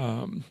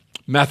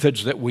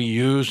methods that we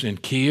use in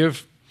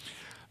Kiev.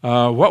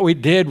 What we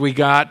did, we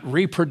got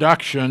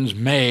reproductions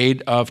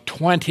made of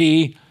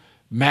 20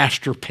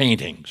 master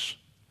paintings,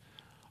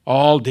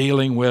 all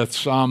dealing with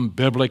some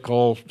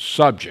biblical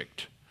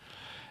subject.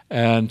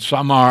 And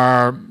some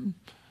are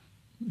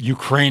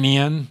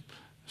Ukrainian,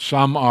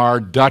 some are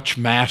Dutch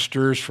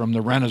masters from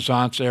the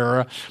Renaissance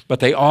era, but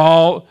they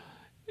all,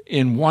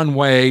 in one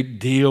way,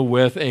 deal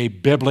with a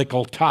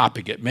biblical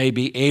topic. It may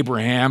be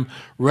Abraham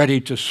ready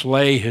to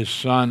slay his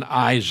son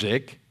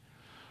Isaac.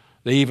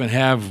 They even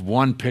have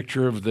one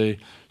picture of the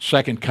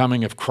second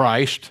coming of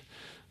Christ,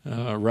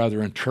 a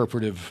rather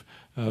interpretive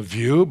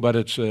view, but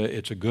it's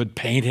a good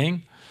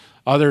painting.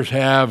 Others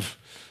have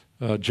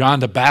John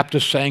the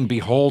Baptist saying,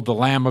 "Behold the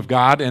Lamb of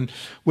God." And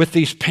with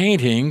these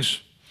paintings,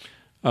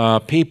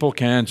 people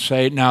can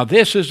say, now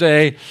this is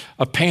a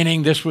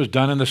painting, this was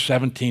done in the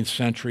 17th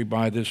century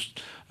by this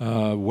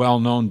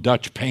well-known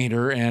Dutch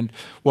painter. And,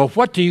 well,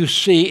 what do you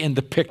see in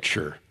the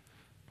picture?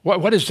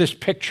 What is this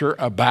picture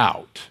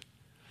about?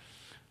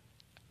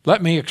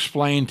 Let me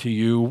explain to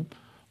you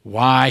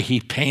why he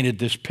painted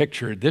this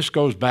picture. This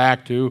goes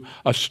back to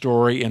a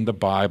story in the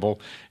Bible.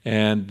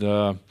 And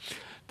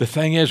the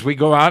thing is, we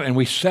go out and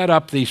we set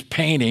up these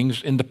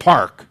paintings in the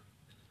park.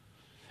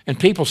 And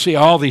people see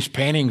all these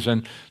paintings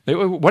and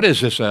what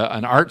is this,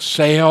 an art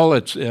sale?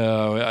 It's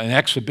an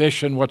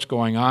exhibition, what's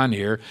going on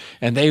here?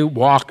 And they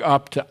walk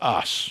up to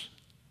us.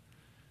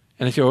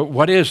 And they say, well,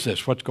 what is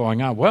this? What's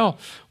going on? Well,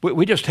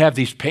 we just have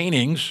these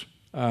paintings.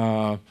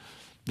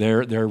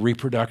 They're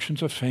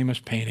reproductions of famous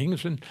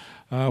paintings, and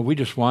we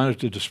just wanted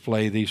to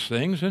display these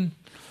things and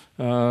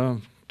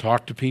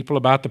talk to people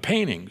about the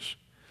paintings.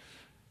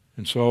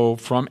 And so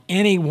from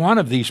any one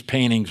of these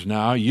paintings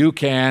now, you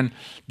can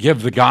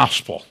give the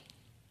gospel.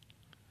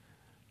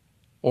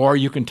 Or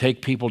you can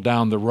take people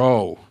down the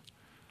row,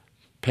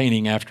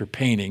 painting after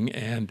painting,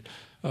 and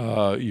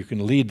you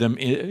can lead them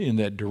in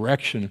that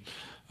direction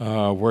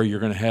where you're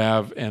going to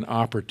have an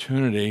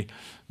opportunity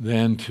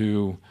then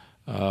to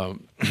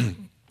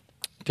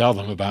tell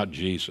them about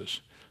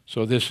Jesus.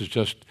 So this is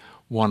just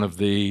one of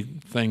the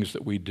things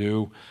that we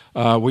do.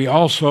 We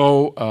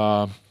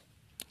also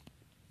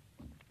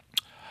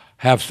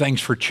have things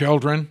for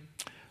children.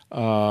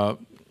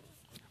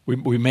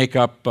 We make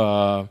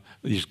up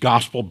these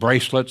gospel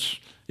bracelets.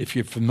 If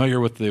you're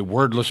familiar with the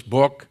wordless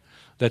book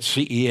that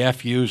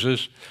CEF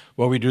uses,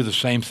 well, we do the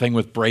same thing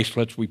with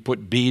bracelets. We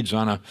put beads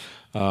on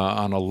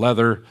a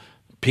leather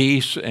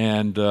piece,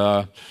 and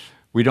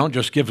we don't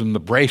just give them the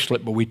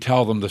bracelet, but we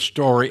tell them the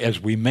story as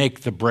we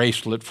make the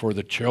bracelet for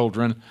the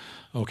children.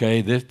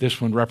 Okay, this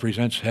one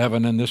represents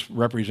heaven, and this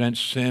represents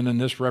sin, and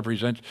this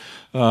represents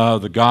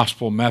the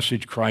gospel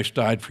message, Christ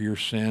died for your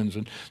sins,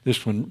 and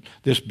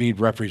this bead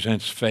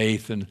represents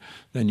faith, and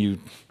then you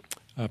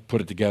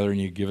put it together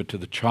and you give it to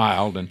the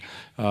child, and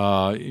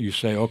you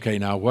say, okay,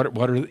 now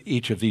what are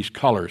each of these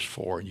colors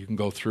for? And you can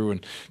go through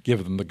and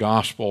give them the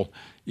gospel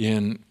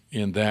in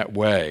that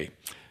way.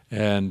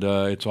 And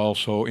it's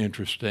also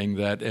interesting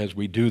that as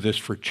we do this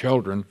for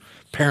children,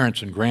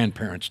 parents and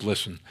grandparents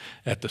listen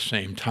at the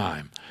same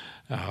time.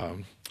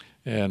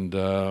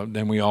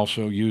 Then we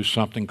also use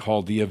something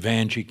called the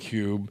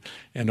Evangelism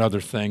and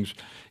other things.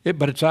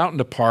 But it's out in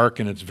the park,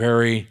 and it's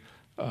very,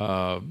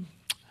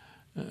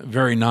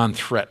 very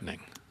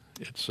non-threatening.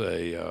 It's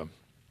a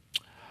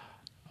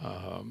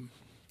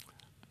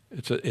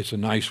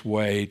nice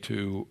way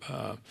to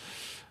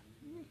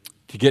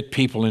get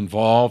people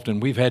involved.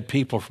 And we've had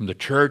people from the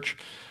church,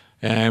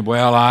 and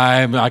well,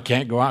 I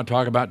can't go out and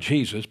talk about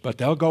Jesus, but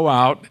they'll go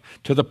out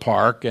to the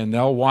park and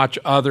they'll watch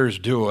others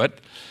do it.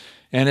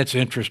 And it's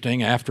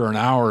interesting, after an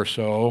hour or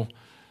so,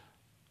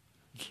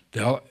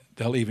 they'll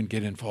even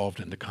get involved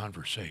in the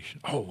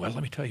conversation. Oh, well,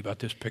 let me tell you about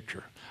this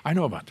picture. I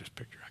know about this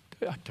picture.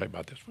 I'll tell you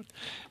about this one.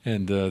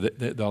 And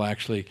they'll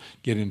actually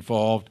get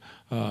involved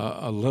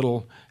a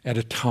little at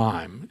a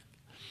time.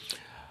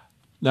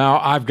 Now,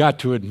 I've got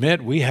to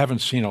admit, we haven't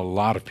seen a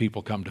lot of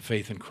people come to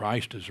faith in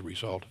Christ as a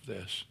result of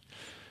this.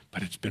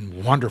 But it's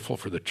been wonderful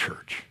for the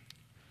church.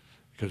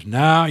 Because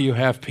now you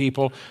have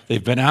people,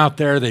 they've been out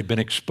there, they've been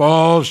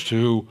exposed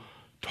to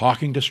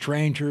talking to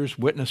strangers,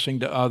 witnessing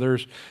to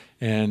others,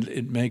 and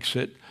it makes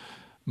it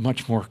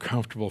much more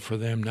comfortable for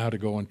them now to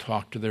go and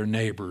talk to their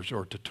neighbors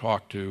or to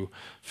talk to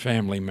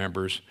family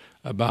members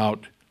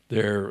about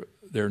their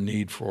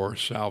need for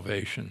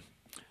salvation.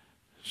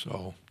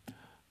 So,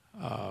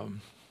 all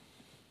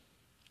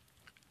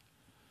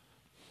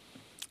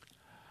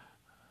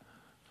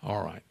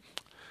right,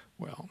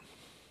 well.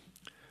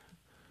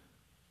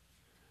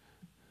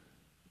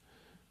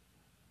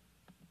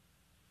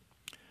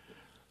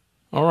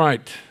 All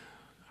right,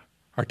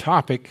 our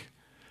topic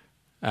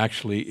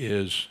actually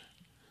is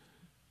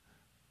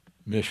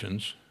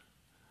missions,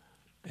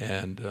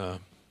 and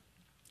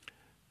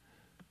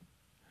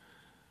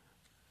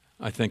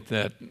I think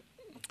that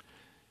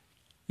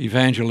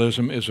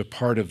evangelism is a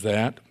part of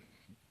that,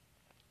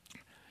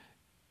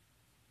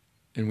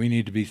 and we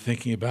need to be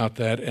thinking about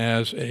that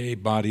as a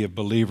body of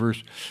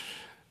believers.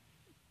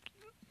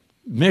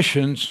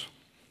 Missions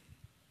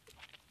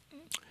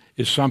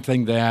is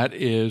something that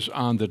is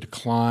on the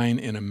decline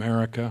in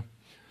America.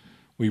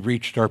 We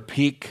reached our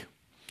peak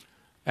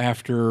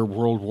after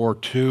World War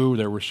II.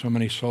 There were so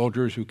many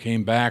soldiers who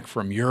came back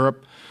from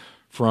Europe,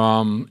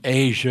 from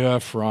Asia,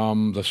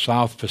 from the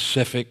South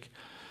Pacific,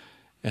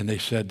 and they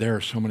said there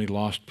are so many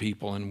lost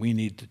people and we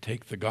need to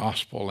take the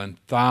gospel. And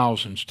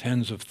thousands,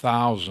 tens of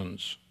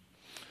thousands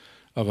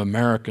of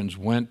Americans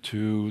went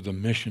to the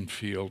mission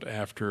field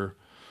after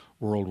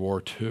World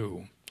War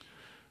II.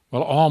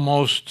 Well,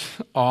 almost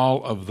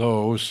all of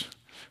those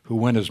who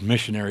went as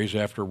missionaries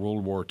after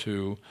World War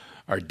II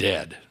are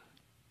dead.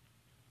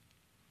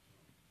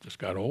 Just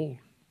got old,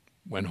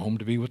 went home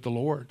to be with the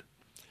Lord.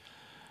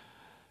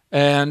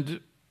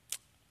 And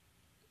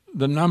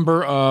the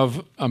number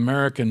of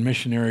American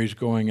missionaries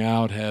going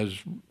out has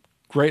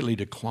greatly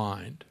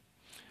declined.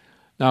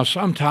 Now,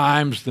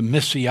 sometimes the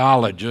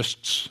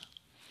missiologists,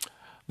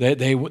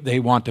 they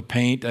want to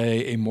paint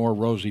a more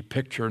rosy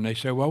picture, and they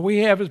say, well, we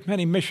have as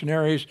many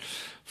missionaries,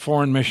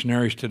 foreign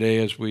missionaries today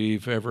as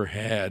we've ever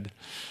had.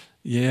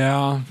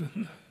 Yeah,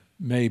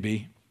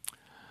 maybe,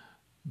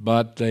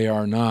 but they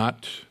are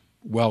not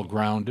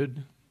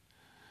well-grounded.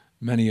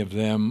 Many of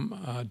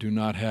them do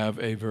not have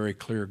a very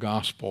clear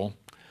gospel,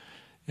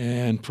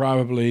 and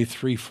probably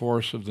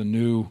 3/4 of the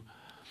new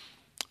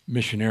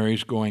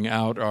missionaries going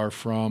out are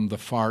from the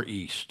Far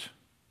East,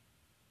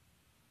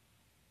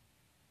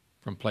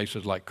 from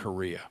places like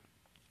Korea.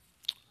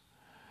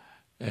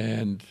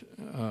 And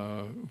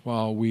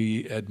while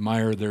we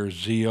admire their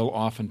zeal,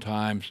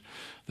 oftentimes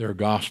their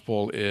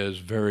gospel is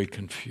very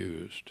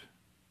confused.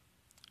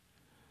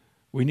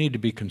 We need to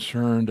be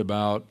concerned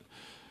about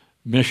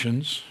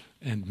missions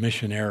and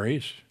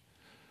missionaries.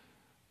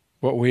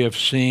 What we have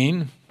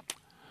seen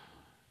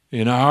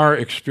in our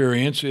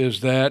experience is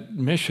that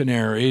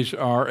missionaries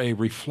are a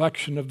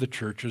reflection of the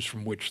churches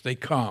from which they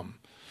come.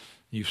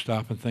 You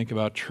stop and think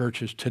about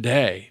churches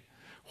today.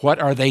 What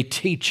are they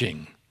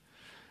teaching?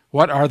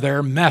 What are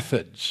their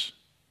methods?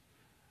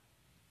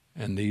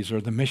 And these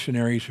are the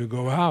missionaries who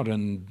go out,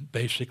 and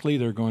basically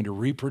they're going to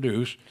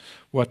reproduce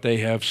what they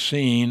have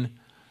seen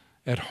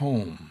at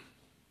home.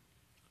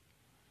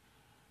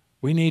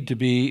 We need to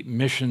be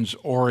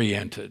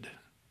missions-oriented.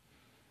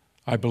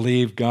 I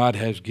believe God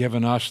has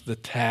given us the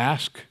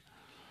task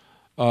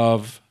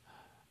of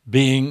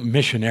being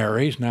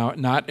missionaries. Now,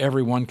 not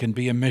everyone can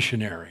be a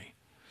missionary.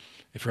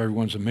 If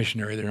everyone's a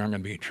missionary, there aren't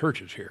going to be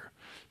churches here.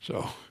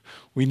 So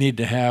we need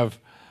to have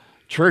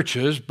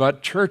churches,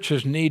 but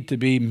churches need to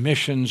be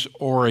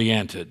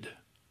missions-oriented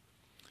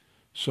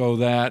so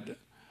that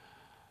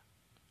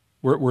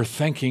we're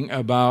thinking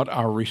about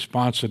our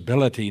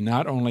responsibility,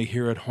 not only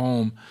here at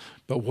home,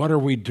 but what are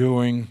we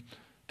doing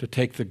to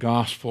take the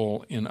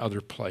gospel in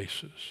other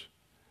places?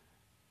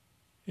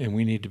 And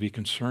we need to be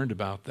concerned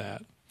about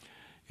that.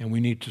 And we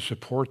need to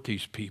support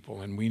these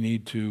people, and we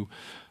need to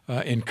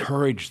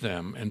encourage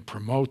them and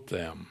promote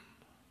them.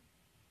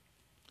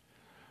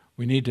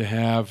 We need to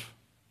have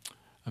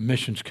a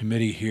missions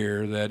committee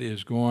here that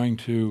is going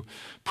to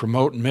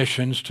promote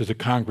missions to the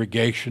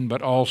congregation,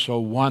 but also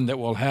one that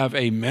will have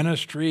a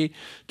ministry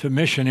to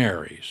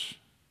missionaries.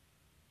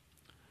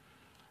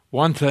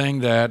 One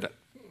thing that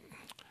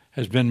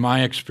has been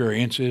my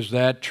experience is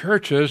that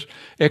churches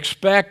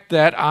expect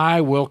that I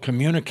will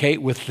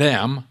communicate with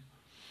them.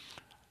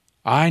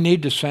 I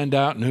need to send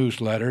out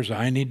newsletters.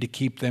 I need to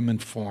keep them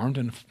informed,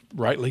 and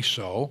rightly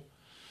so.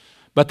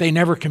 But they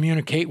never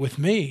communicate with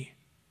me.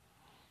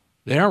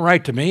 They don't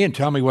write to me and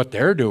tell me what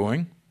they're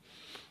doing.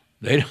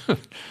 They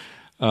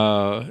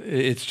don't.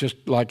 It's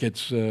just like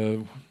it's,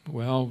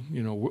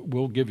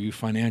 we'll give you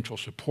financial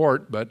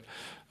support, but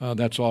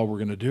that's all we're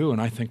going to do.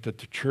 And I think that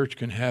the church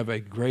can have a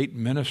great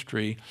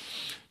ministry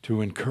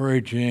to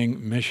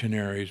encouraging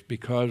missionaries,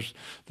 because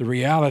the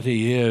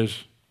reality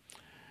is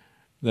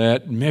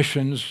that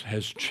missions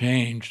has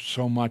changed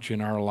so much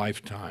in our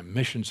lifetime.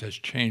 Missions has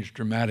changed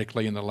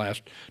dramatically in the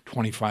last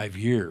 25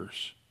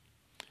 years.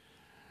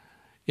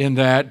 In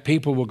that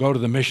people will go to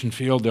the mission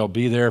field, they'll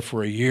be there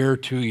for a year,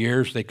 2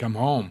 years, they come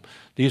home.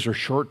 These are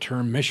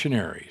short-term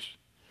missionaries.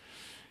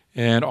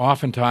 And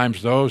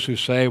oftentimes those who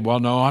say, well,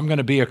 no, I'm going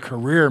to be a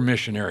career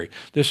missionary.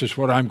 This is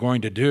what I'm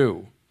going to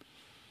do.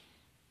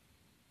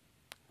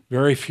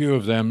 Very few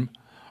of them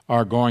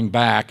are going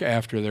back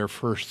after their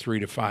first 3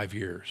 to 5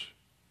 years.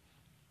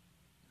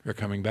 They're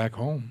coming back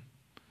home.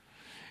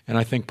 And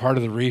I think part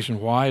of the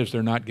reason why is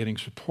they're not getting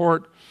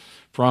support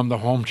from the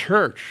home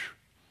church.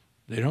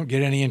 They don't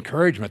get any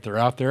encouragement. They're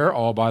out there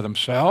all by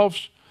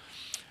themselves,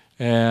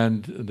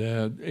 and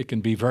it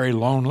can be very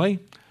lonely.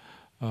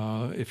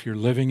 If you're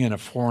living in a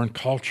foreign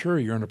culture,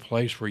 you're in a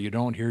place where you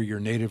don't hear your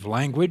native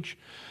language,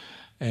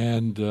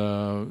 and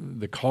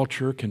the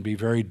culture can be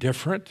very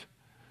different,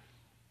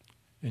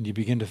 and you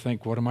begin to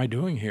think, what am I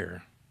doing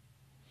here?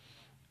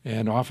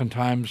 And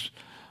oftentimes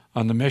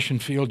on the mission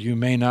field, you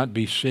may not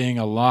be seeing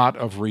a lot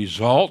of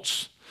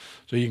results,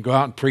 so you can go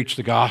out and preach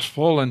the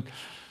gospel, and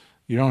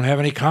you don't have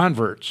any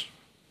converts.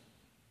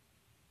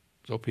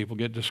 So people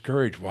get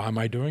discouraged. Why am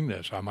I doing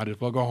this? I might as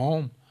well go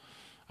home.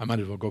 I might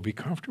as well go be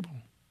comfortable.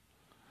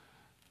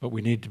 But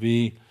we need to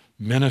be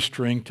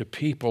ministering to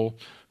people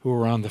who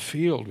are on the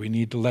field. We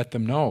need to let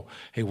them know,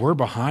 hey, we're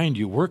behind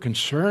you. We're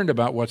concerned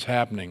about what's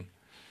happening.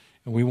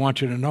 And we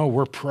want you to know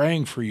we're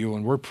praying for you,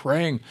 and we're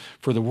praying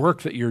for the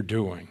work that you're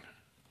doing.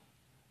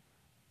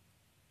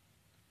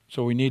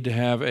 So we need to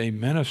have a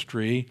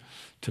ministry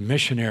to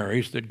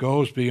missionaries that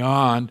goes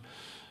beyond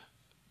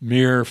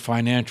mere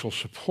financial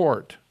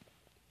support.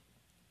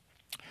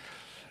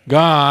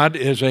 God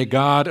is a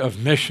God of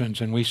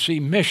missions, and we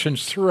see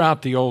missions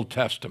throughout the Old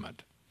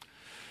Testament.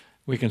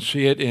 We can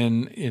see it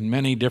in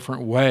many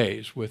different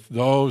ways with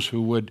those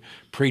who would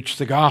preach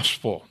the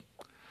gospel.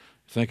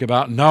 Think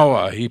about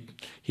Noah.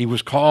 He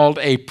was called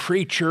a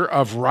preacher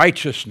of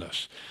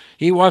righteousness.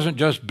 He wasn't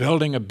just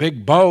building a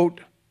big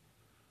boat.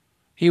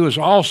 He was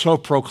also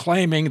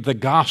proclaiming the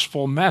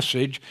gospel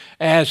message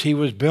as he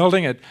was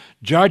building it.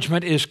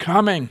 Judgment is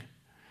coming,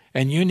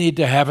 and you need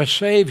to have a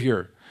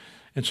Savior.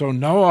 And so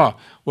Noah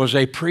was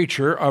a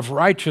preacher of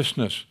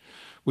righteousness.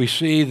 We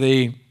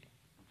see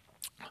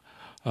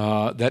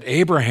that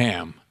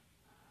Abraham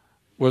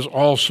was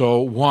also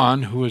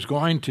one who was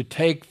going to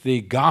take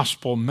the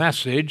gospel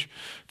message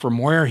from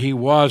where he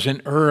was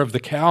in Ur of the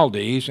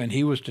Chaldees, and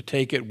he was to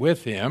take it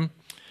with him.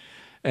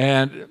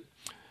 And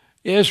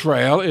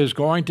Israel is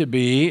going to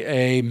be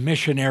a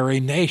missionary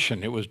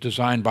nation. It was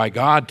designed by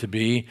God to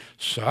be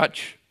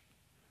such.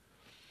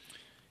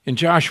 In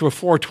Joshua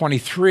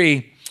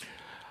 4:23,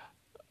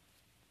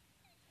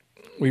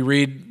 we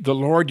read, the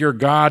Lord your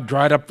God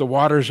dried up the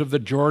waters of the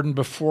Jordan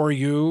before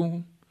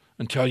you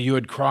until you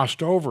had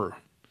crossed over,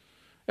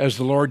 as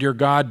the Lord your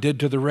God did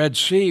to the Red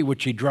Sea,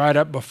 which he dried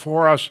up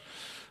before us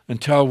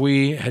until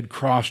we had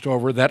crossed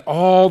over, that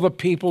all the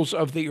peoples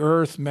of the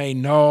earth may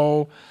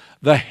know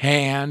the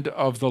hand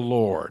of the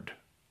Lord.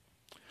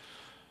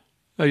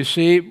 Now you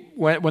see,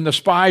 when the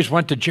spies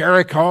went to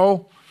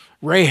Jericho,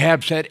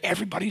 Rahab said,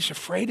 everybody's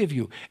afraid of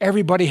you.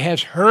 Everybody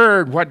has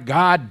heard what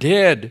God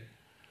did.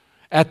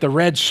 at the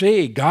Red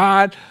Sea.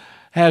 God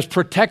has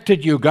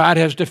protected you. God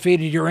has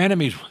defeated your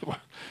enemies.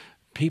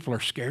 People are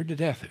scared to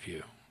death of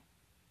you.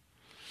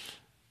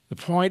 The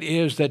point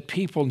is that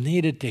people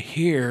needed to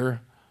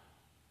hear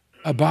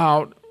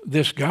about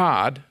this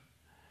God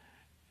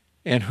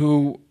and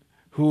who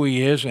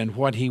he is and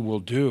what he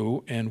will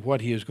do and what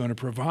he is going to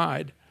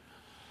provide.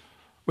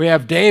 We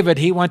have David.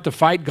 He went to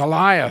fight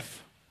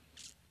Goliath.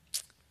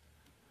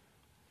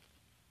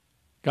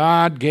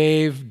 God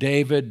gave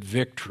David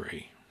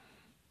victory,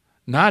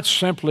 not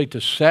simply to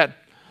set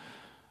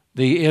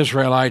the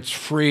Israelites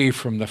free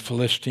from the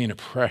Philistine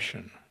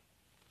oppression,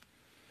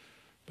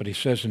 but he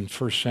says in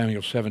 1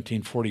 Samuel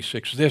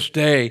 17:46, "This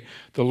day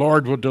the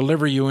Lord will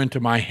deliver you into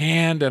my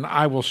hand, and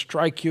I will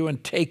strike you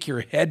and take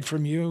your head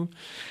from you.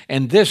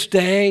 And this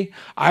day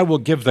I will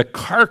give the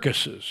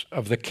carcasses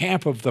of the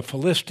camp of the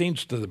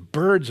Philistines to the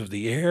birds of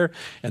the air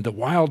and the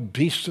wild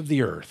beasts of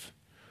the earth,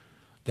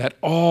 that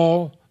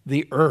all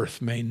the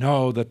earth may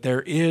know that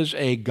there is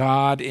a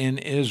God in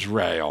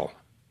Israel."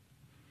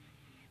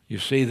 You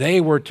see, they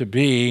were to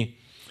be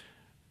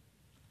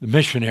the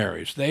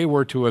missionaries. They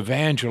were to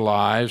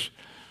evangelize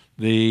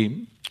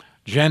the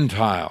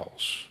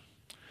Gentiles.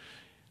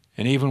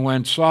 And even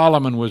when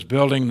Solomon was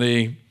building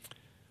the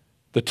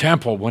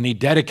temple, when he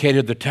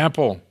dedicated the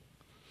temple,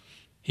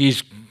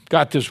 he's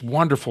got this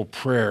wonderful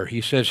prayer. He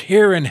says,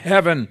 "Here in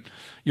heaven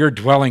your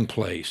dwelling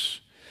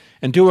place,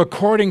 and do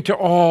according to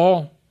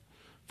all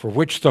for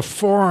which the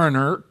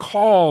foreigner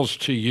calls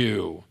to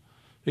you."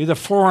 The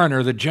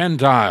foreigner, the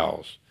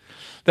Gentiles,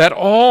 "that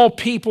all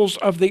peoples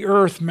of the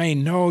earth may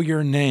know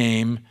your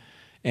name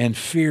and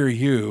fear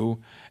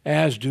you,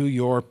 as do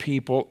your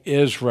people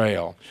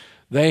Israel."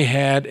 They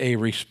had a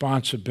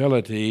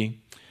responsibility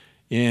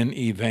in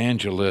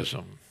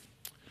evangelism.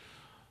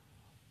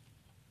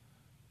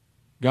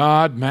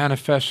 God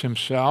manifests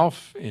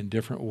himself in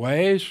different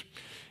ways,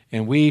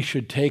 and we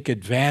should take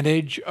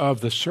advantage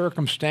of the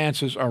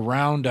circumstances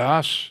around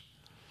us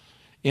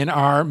in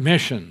our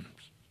mission.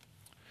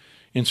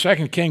 In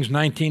 2 Kings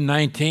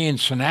 19:19,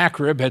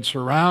 Sennacherib had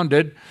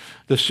surrounded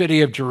the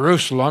city of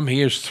Jerusalem.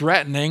 He is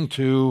threatening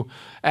to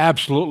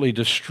absolutely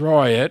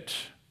destroy it.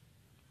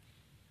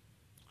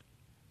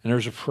 And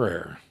there's a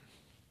prayer.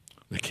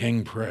 The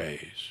king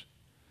prays.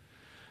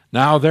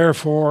 "Now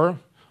therefore,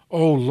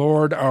 O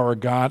Lord our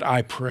God,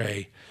 I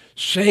pray,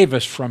 save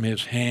us from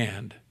his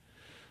hand,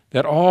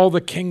 that all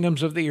the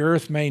kingdoms of the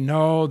earth may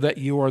know that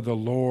you are the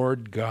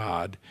Lord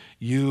God,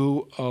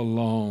 you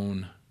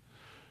alone."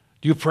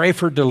 Do you pray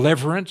for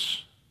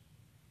deliverance?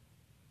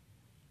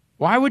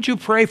 Why would you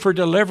pray for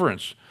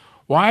deliverance?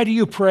 Why do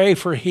you pray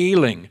for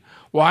healing?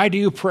 Why do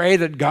you pray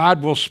that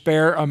God will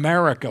spare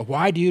America?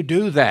 Why do you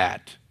do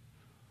that?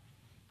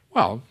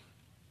 Well,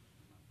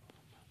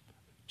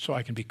 so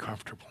I can be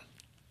comfortable.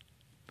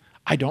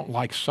 I don't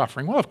like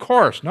suffering. Well, of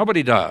course,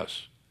 nobody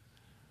does.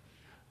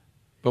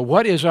 But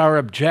what is our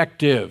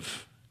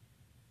objective?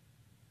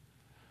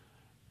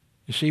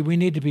 You see, we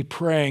need to be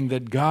praying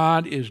that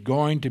God is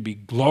going to be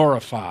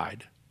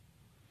glorified.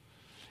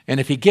 And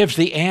if he gives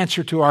the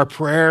answer to our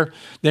prayer,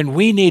 then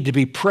we need to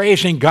be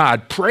praising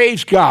God.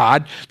 Praise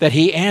God that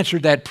he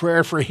answered that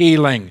prayer for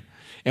healing.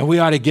 And we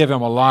ought to give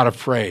him a lot of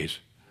praise.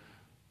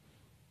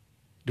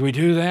 Do we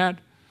do that?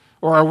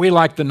 Or are we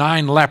like the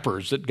 9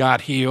 lepers that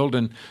got healed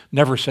and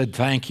never said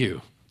thank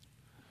you?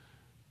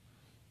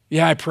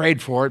 Yeah, I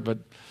prayed for it, but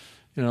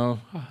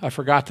I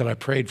forgot that I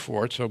prayed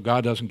for it, so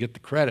God doesn't get the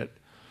credit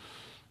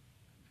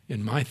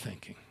in my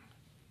thinking.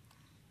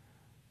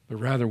 But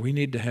rather, we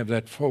need to have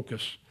that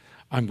focus.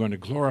 I'm going to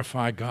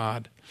glorify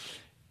God.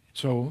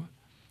 So,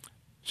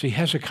 see,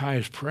 Hezekiah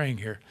is praying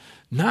here,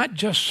 not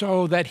just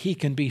so that he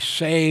can be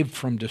saved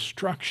from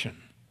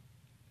destruction,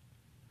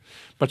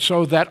 but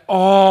so that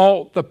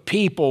all the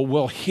people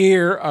will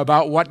hear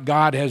about what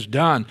God has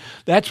done.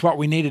 That's what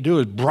we need to do,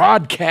 is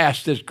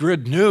broadcast this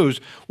good news.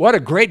 What a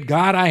great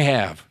God I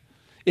have.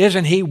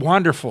 Isn't he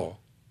wonderful?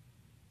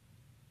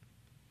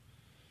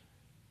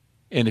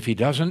 And if he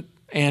doesn't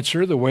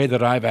answer the way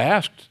that I've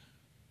asked,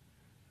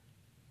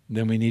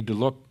 then we need to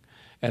look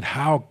at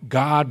how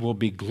God will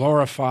be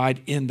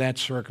glorified in that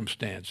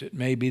circumstance. It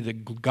may be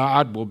that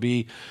God will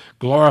be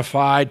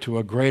glorified to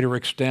a greater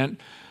extent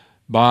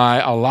by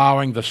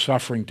allowing the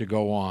suffering to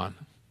go on.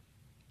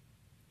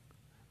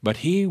 But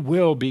he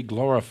will be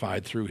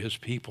glorified through his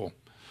people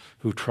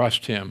who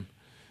trust him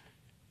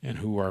and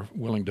who are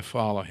willing to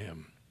follow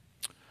him.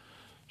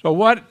 So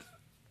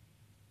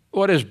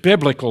what is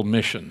biblical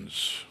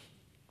missions?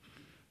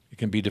 It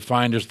can be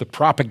defined as the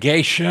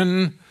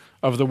propagation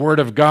of the Word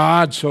of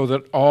God so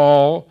that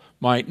all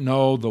might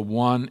know the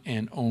one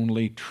and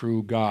only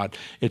true God.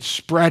 It's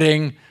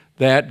spreading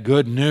that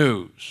good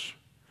news.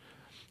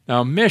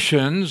 Now,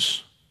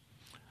 missions,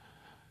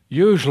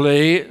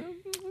 usually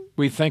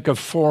we think of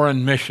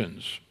foreign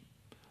missions.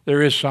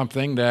 There is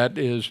something that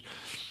is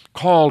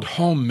called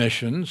home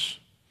missions,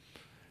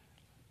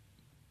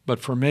 but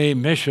for me,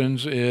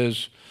 missions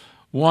is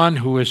one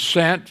who is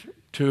sent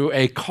to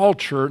a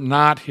culture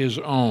not his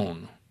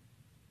own.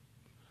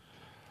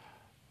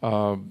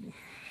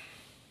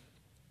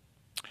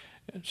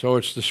 So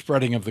it's the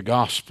spreading of the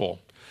gospel.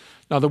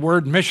 Now the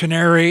word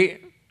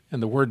missionary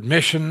and the word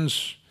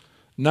missions,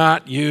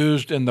 not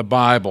used in the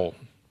Bible,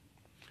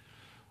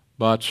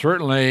 but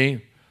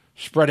certainly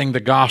spreading the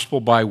gospel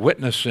by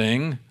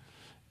witnessing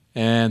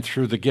and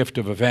through the gift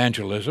of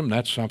evangelism,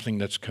 that's something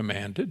that's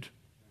commanded.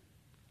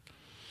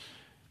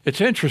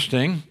 It's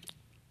interesting.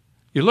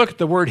 You look at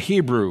the word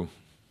Hebrew.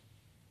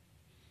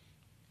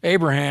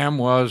 Abraham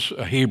was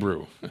a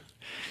Hebrew.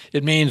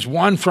 It means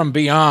one from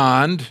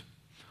beyond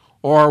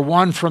or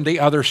one from the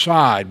other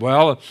side.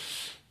 Well,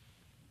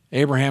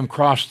 Abraham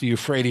crossed the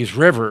Euphrates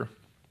River,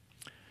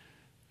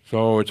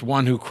 so it's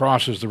one who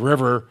crosses the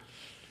river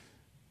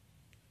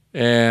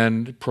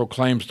and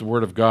proclaims the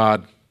word of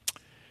God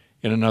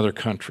in another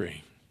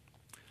country.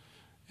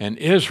 And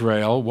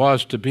Israel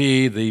was to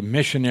be the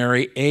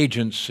missionary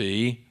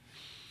agency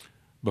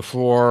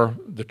before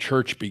the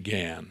church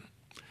began.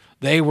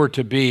 They were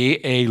to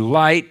be a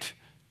light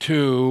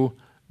to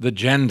the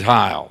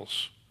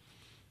Gentiles.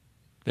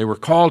 They were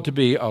called to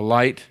be a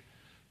light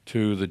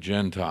to the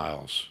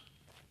Gentiles.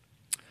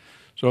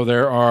 So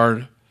there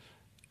are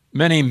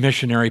many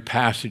missionary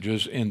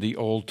passages in the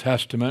Old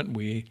Testament.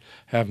 We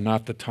have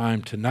not the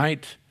time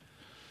tonight.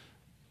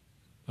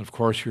 Of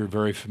course, you're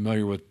very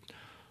familiar with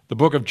the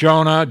book of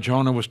Jonah.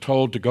 Jonah was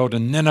told to go to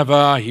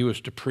Nineveh. He was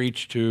to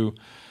preach to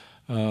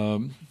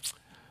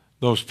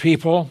those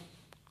people,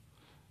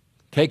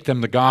 take them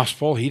the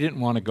gospel. He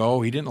didn't want to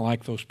go. He didn't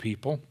like those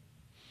people.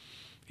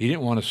 He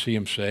didn't want to see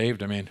them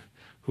saved. I mean,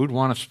 who'd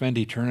want to spend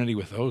eternity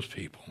with those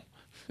people?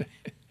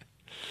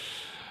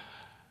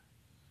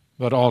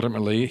 But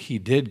ultimately, he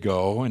did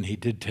go, and he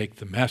did take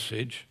the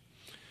message,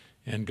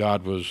 and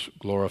God was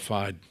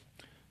glorified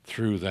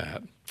through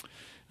that.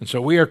 And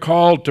so we are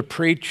called to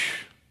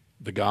preach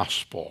the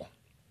gospel.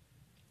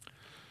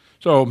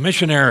 So,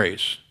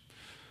 missionaries,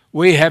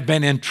 we have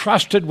been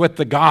entrusted with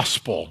the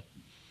gospel.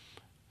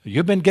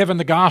 You've been given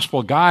the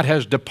gospel. God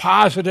has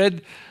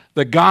deposited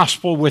the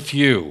gospel with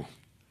you.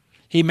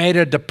 He made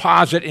a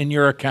deposit in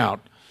your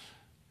account.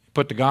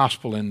 Put the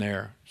gospel in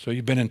there. So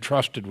you've been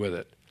entrusted with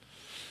it.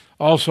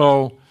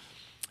 Also,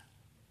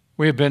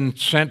 we have been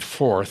sent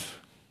forth.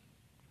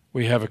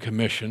 We have a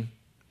commission.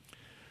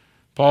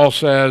 Paul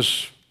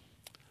says,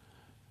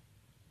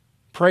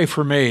 pray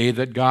for me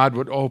that God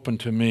would open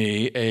to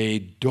me a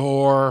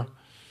door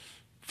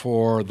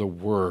for the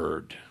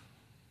word.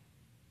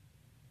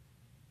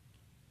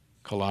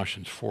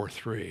 Colossians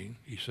 4:3,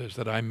 he says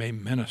that I may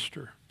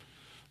minister,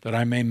 that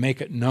I may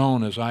make it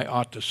known as I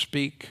ought to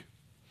speak.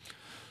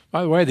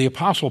 By the way, the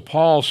Apostle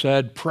Paul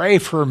said, pray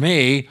for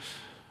me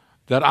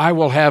that I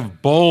will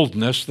have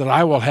boldness, that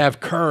I will have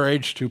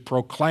courage to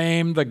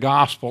proclaim the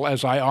gospel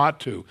as I ought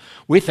to.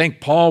 We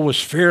think Paul was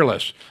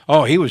fearless.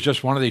 Oh, he was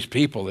just one of these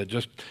people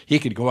that he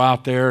could go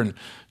out there and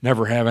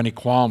never have any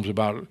qualms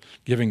about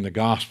giving the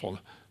gospel.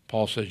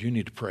 Paul says, you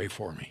need to pray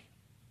for me.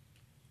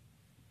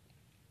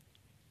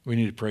 We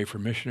need to pray for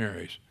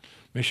missionaries.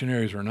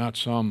 Missionaries are not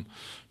some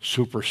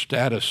super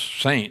status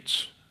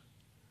saints.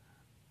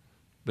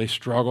 They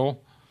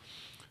struggle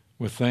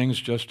with things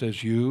just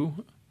as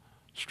you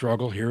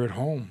struggle here at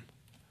home.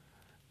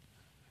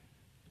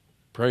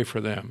 Pray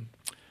for them.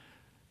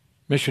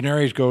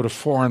 Missionaries go to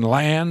foreign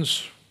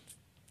lands.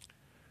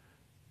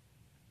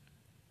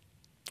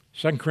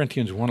 2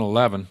 Corinthians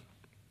 1:11,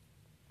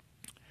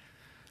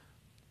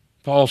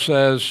 Paul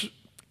says,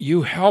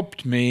 you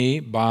helped me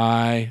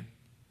by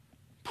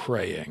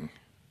praying.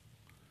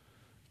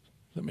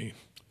 Let me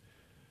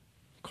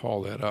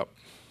call that up.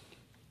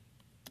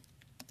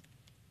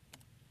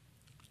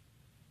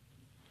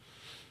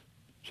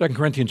 2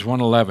 Corinthians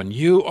 1:11,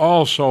 you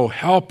also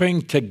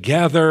helping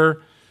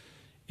together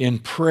in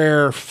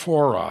prayer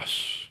for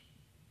us,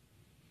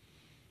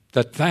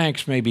 that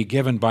thanks may be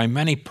given by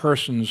many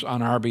persons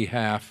on our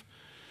behalf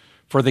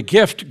for the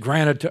gift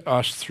granted to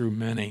us through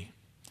many.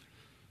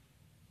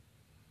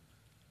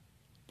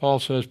 Paul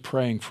says,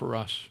 praying for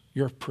us.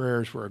 Your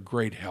prayers were a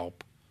great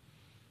help.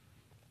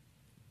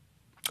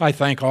 I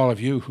thank all of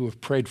you who have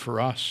prayed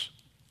for us.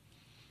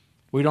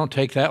 We don't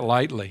take that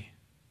lightly.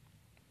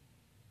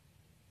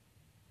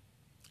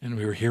 And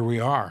here we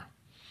are.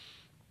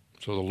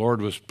 So the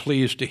Lord was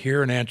pleased to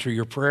hear and answer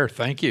your prayer.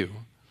 Thank you.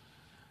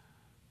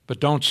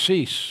 But don't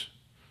cease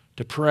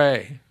to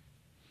pray.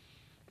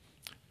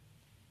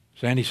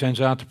 Sandy sends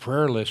out the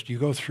prayer list. You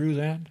go through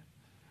that?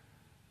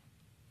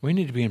 We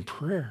need to be in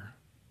prayer.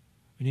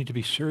 We need to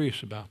be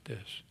serious about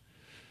this.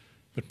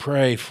 But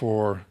pray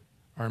for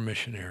our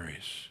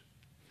missionaries.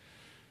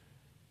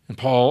 And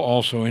Paul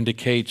also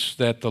indicates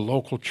that the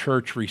local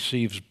church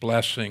receives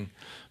blessing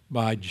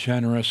by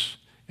generous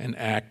and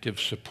active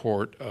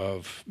support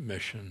of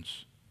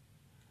missions.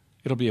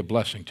 It'll be a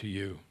blessing to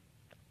you.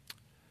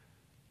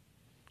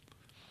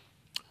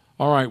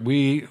 All right,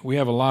 we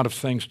have a lot of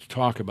things to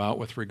talk about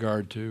with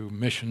regard to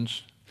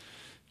missions,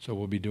 so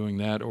we'll be doing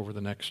that over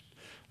the next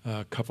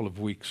couple of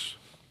weeks.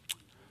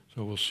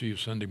 So we'll see you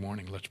Sunday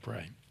morning. Let's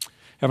pray.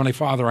 Heavenly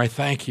Father, I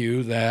thank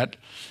you that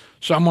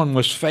someone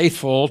was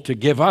faithful to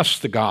give us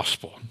the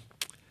gospel.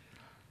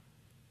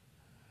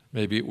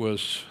 Maybe it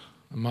was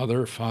a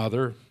mother, a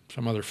father,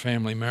 some other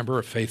family member,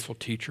 a faithful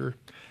teacher,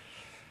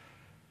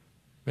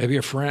 maybe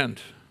a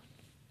friend.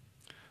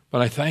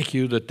 But I thank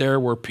you that there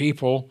were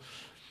people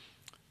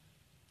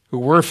who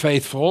were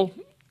faithful,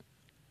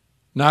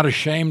 not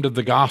ashamed of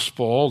the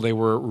gospel. They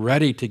were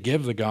ready to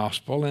give the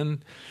gospel,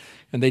 and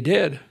they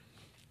did.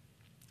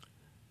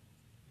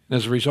 And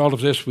as a result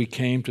of this, we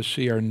came to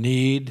see our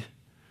need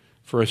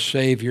for a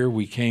Savior.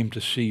 We came to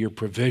see your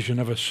provision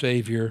of a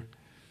Savior.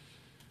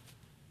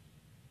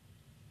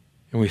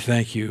 And we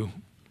thank you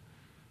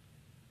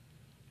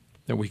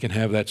that we can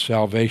have that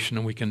salvation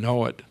and we can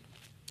know it.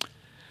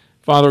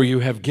 Father, you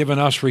have given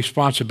us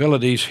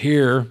responsibilities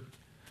here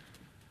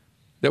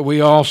that we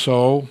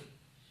also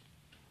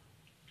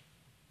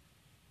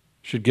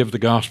should give the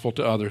gospel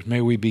to others.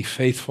 May we be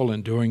faithful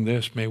in doing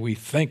this. May we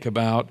think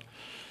about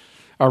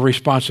our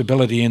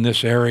responsibility in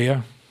this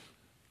area.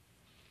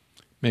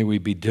 May we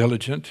be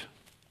diligent.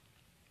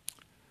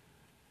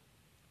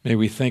 May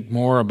we think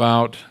more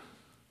about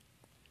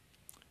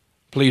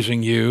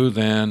pleasing you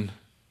than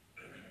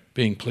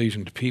being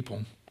pleasing to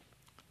people.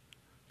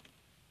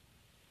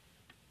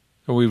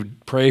 So we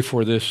would pray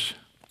for this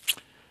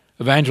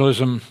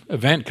evangelism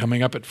event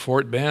coming up at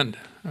Fort Bend,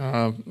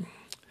 at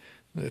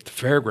the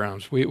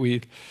fairgrounds.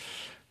 We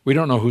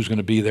don't know who's going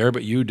to be there,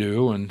 but you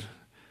do, and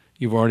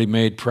you've already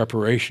made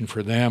preparation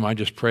for them. I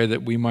just pray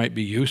that we might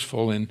be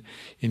useful in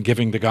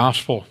giving the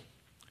gospel.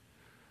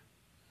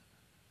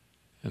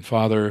 And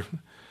Father,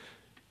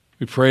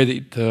 we pray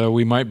that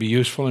we might be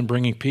useful in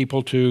bringing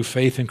people to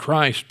faith in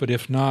Christ, but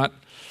if not,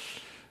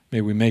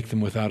 may we make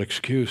them without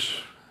excuse.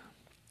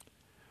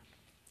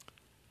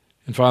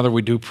 And Father,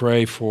 we do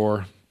pray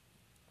for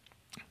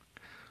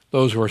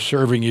those who are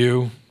serving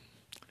you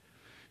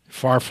in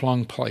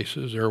far-flung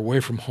places. They're away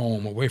from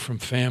home, away from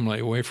family,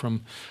 away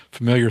from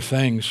familiar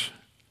things.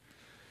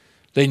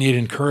 They need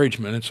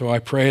encouragement. And so I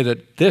pray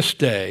that this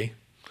day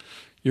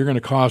you're going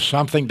to cause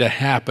something to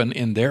happen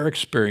in their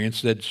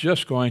experience that's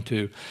just going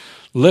to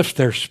lift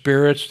their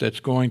spirits,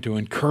 that's going to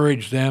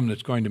encourage them,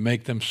 that's going to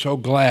make them so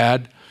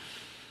glad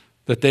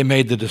that they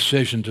made the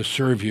decision to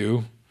serve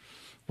you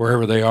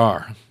wherever they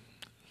are.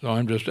 So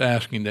I'm just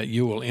asking that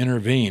you will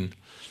intervene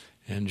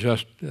and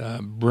just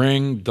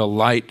bring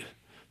delight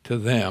to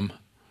them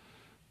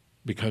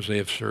because they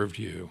have served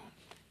you.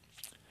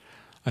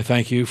 I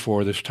thank you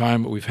for this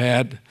time that we've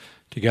had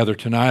together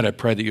tonight. I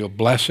pray that you'll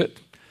bless it.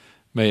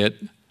 May it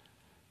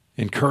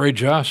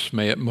encourage us.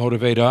 May it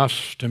motivate us,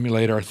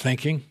 stimulate our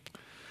thinking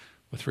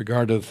with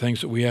regard to the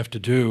things that we have to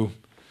do,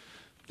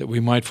 that we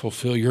might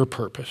fulfill your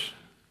purpose,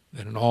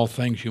 that in all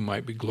things you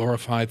might be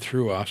glorified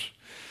through us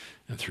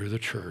and through the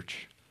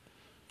church.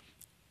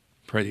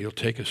 Pray that you'll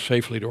take us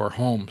safely to our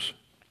homes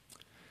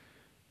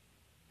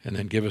and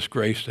then give us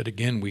grace that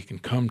again we can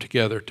come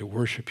together to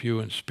worship you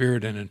in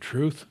spirit and in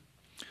truth.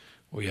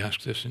 We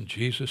ask this in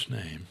Jesus'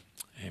 name.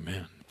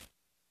 Amen.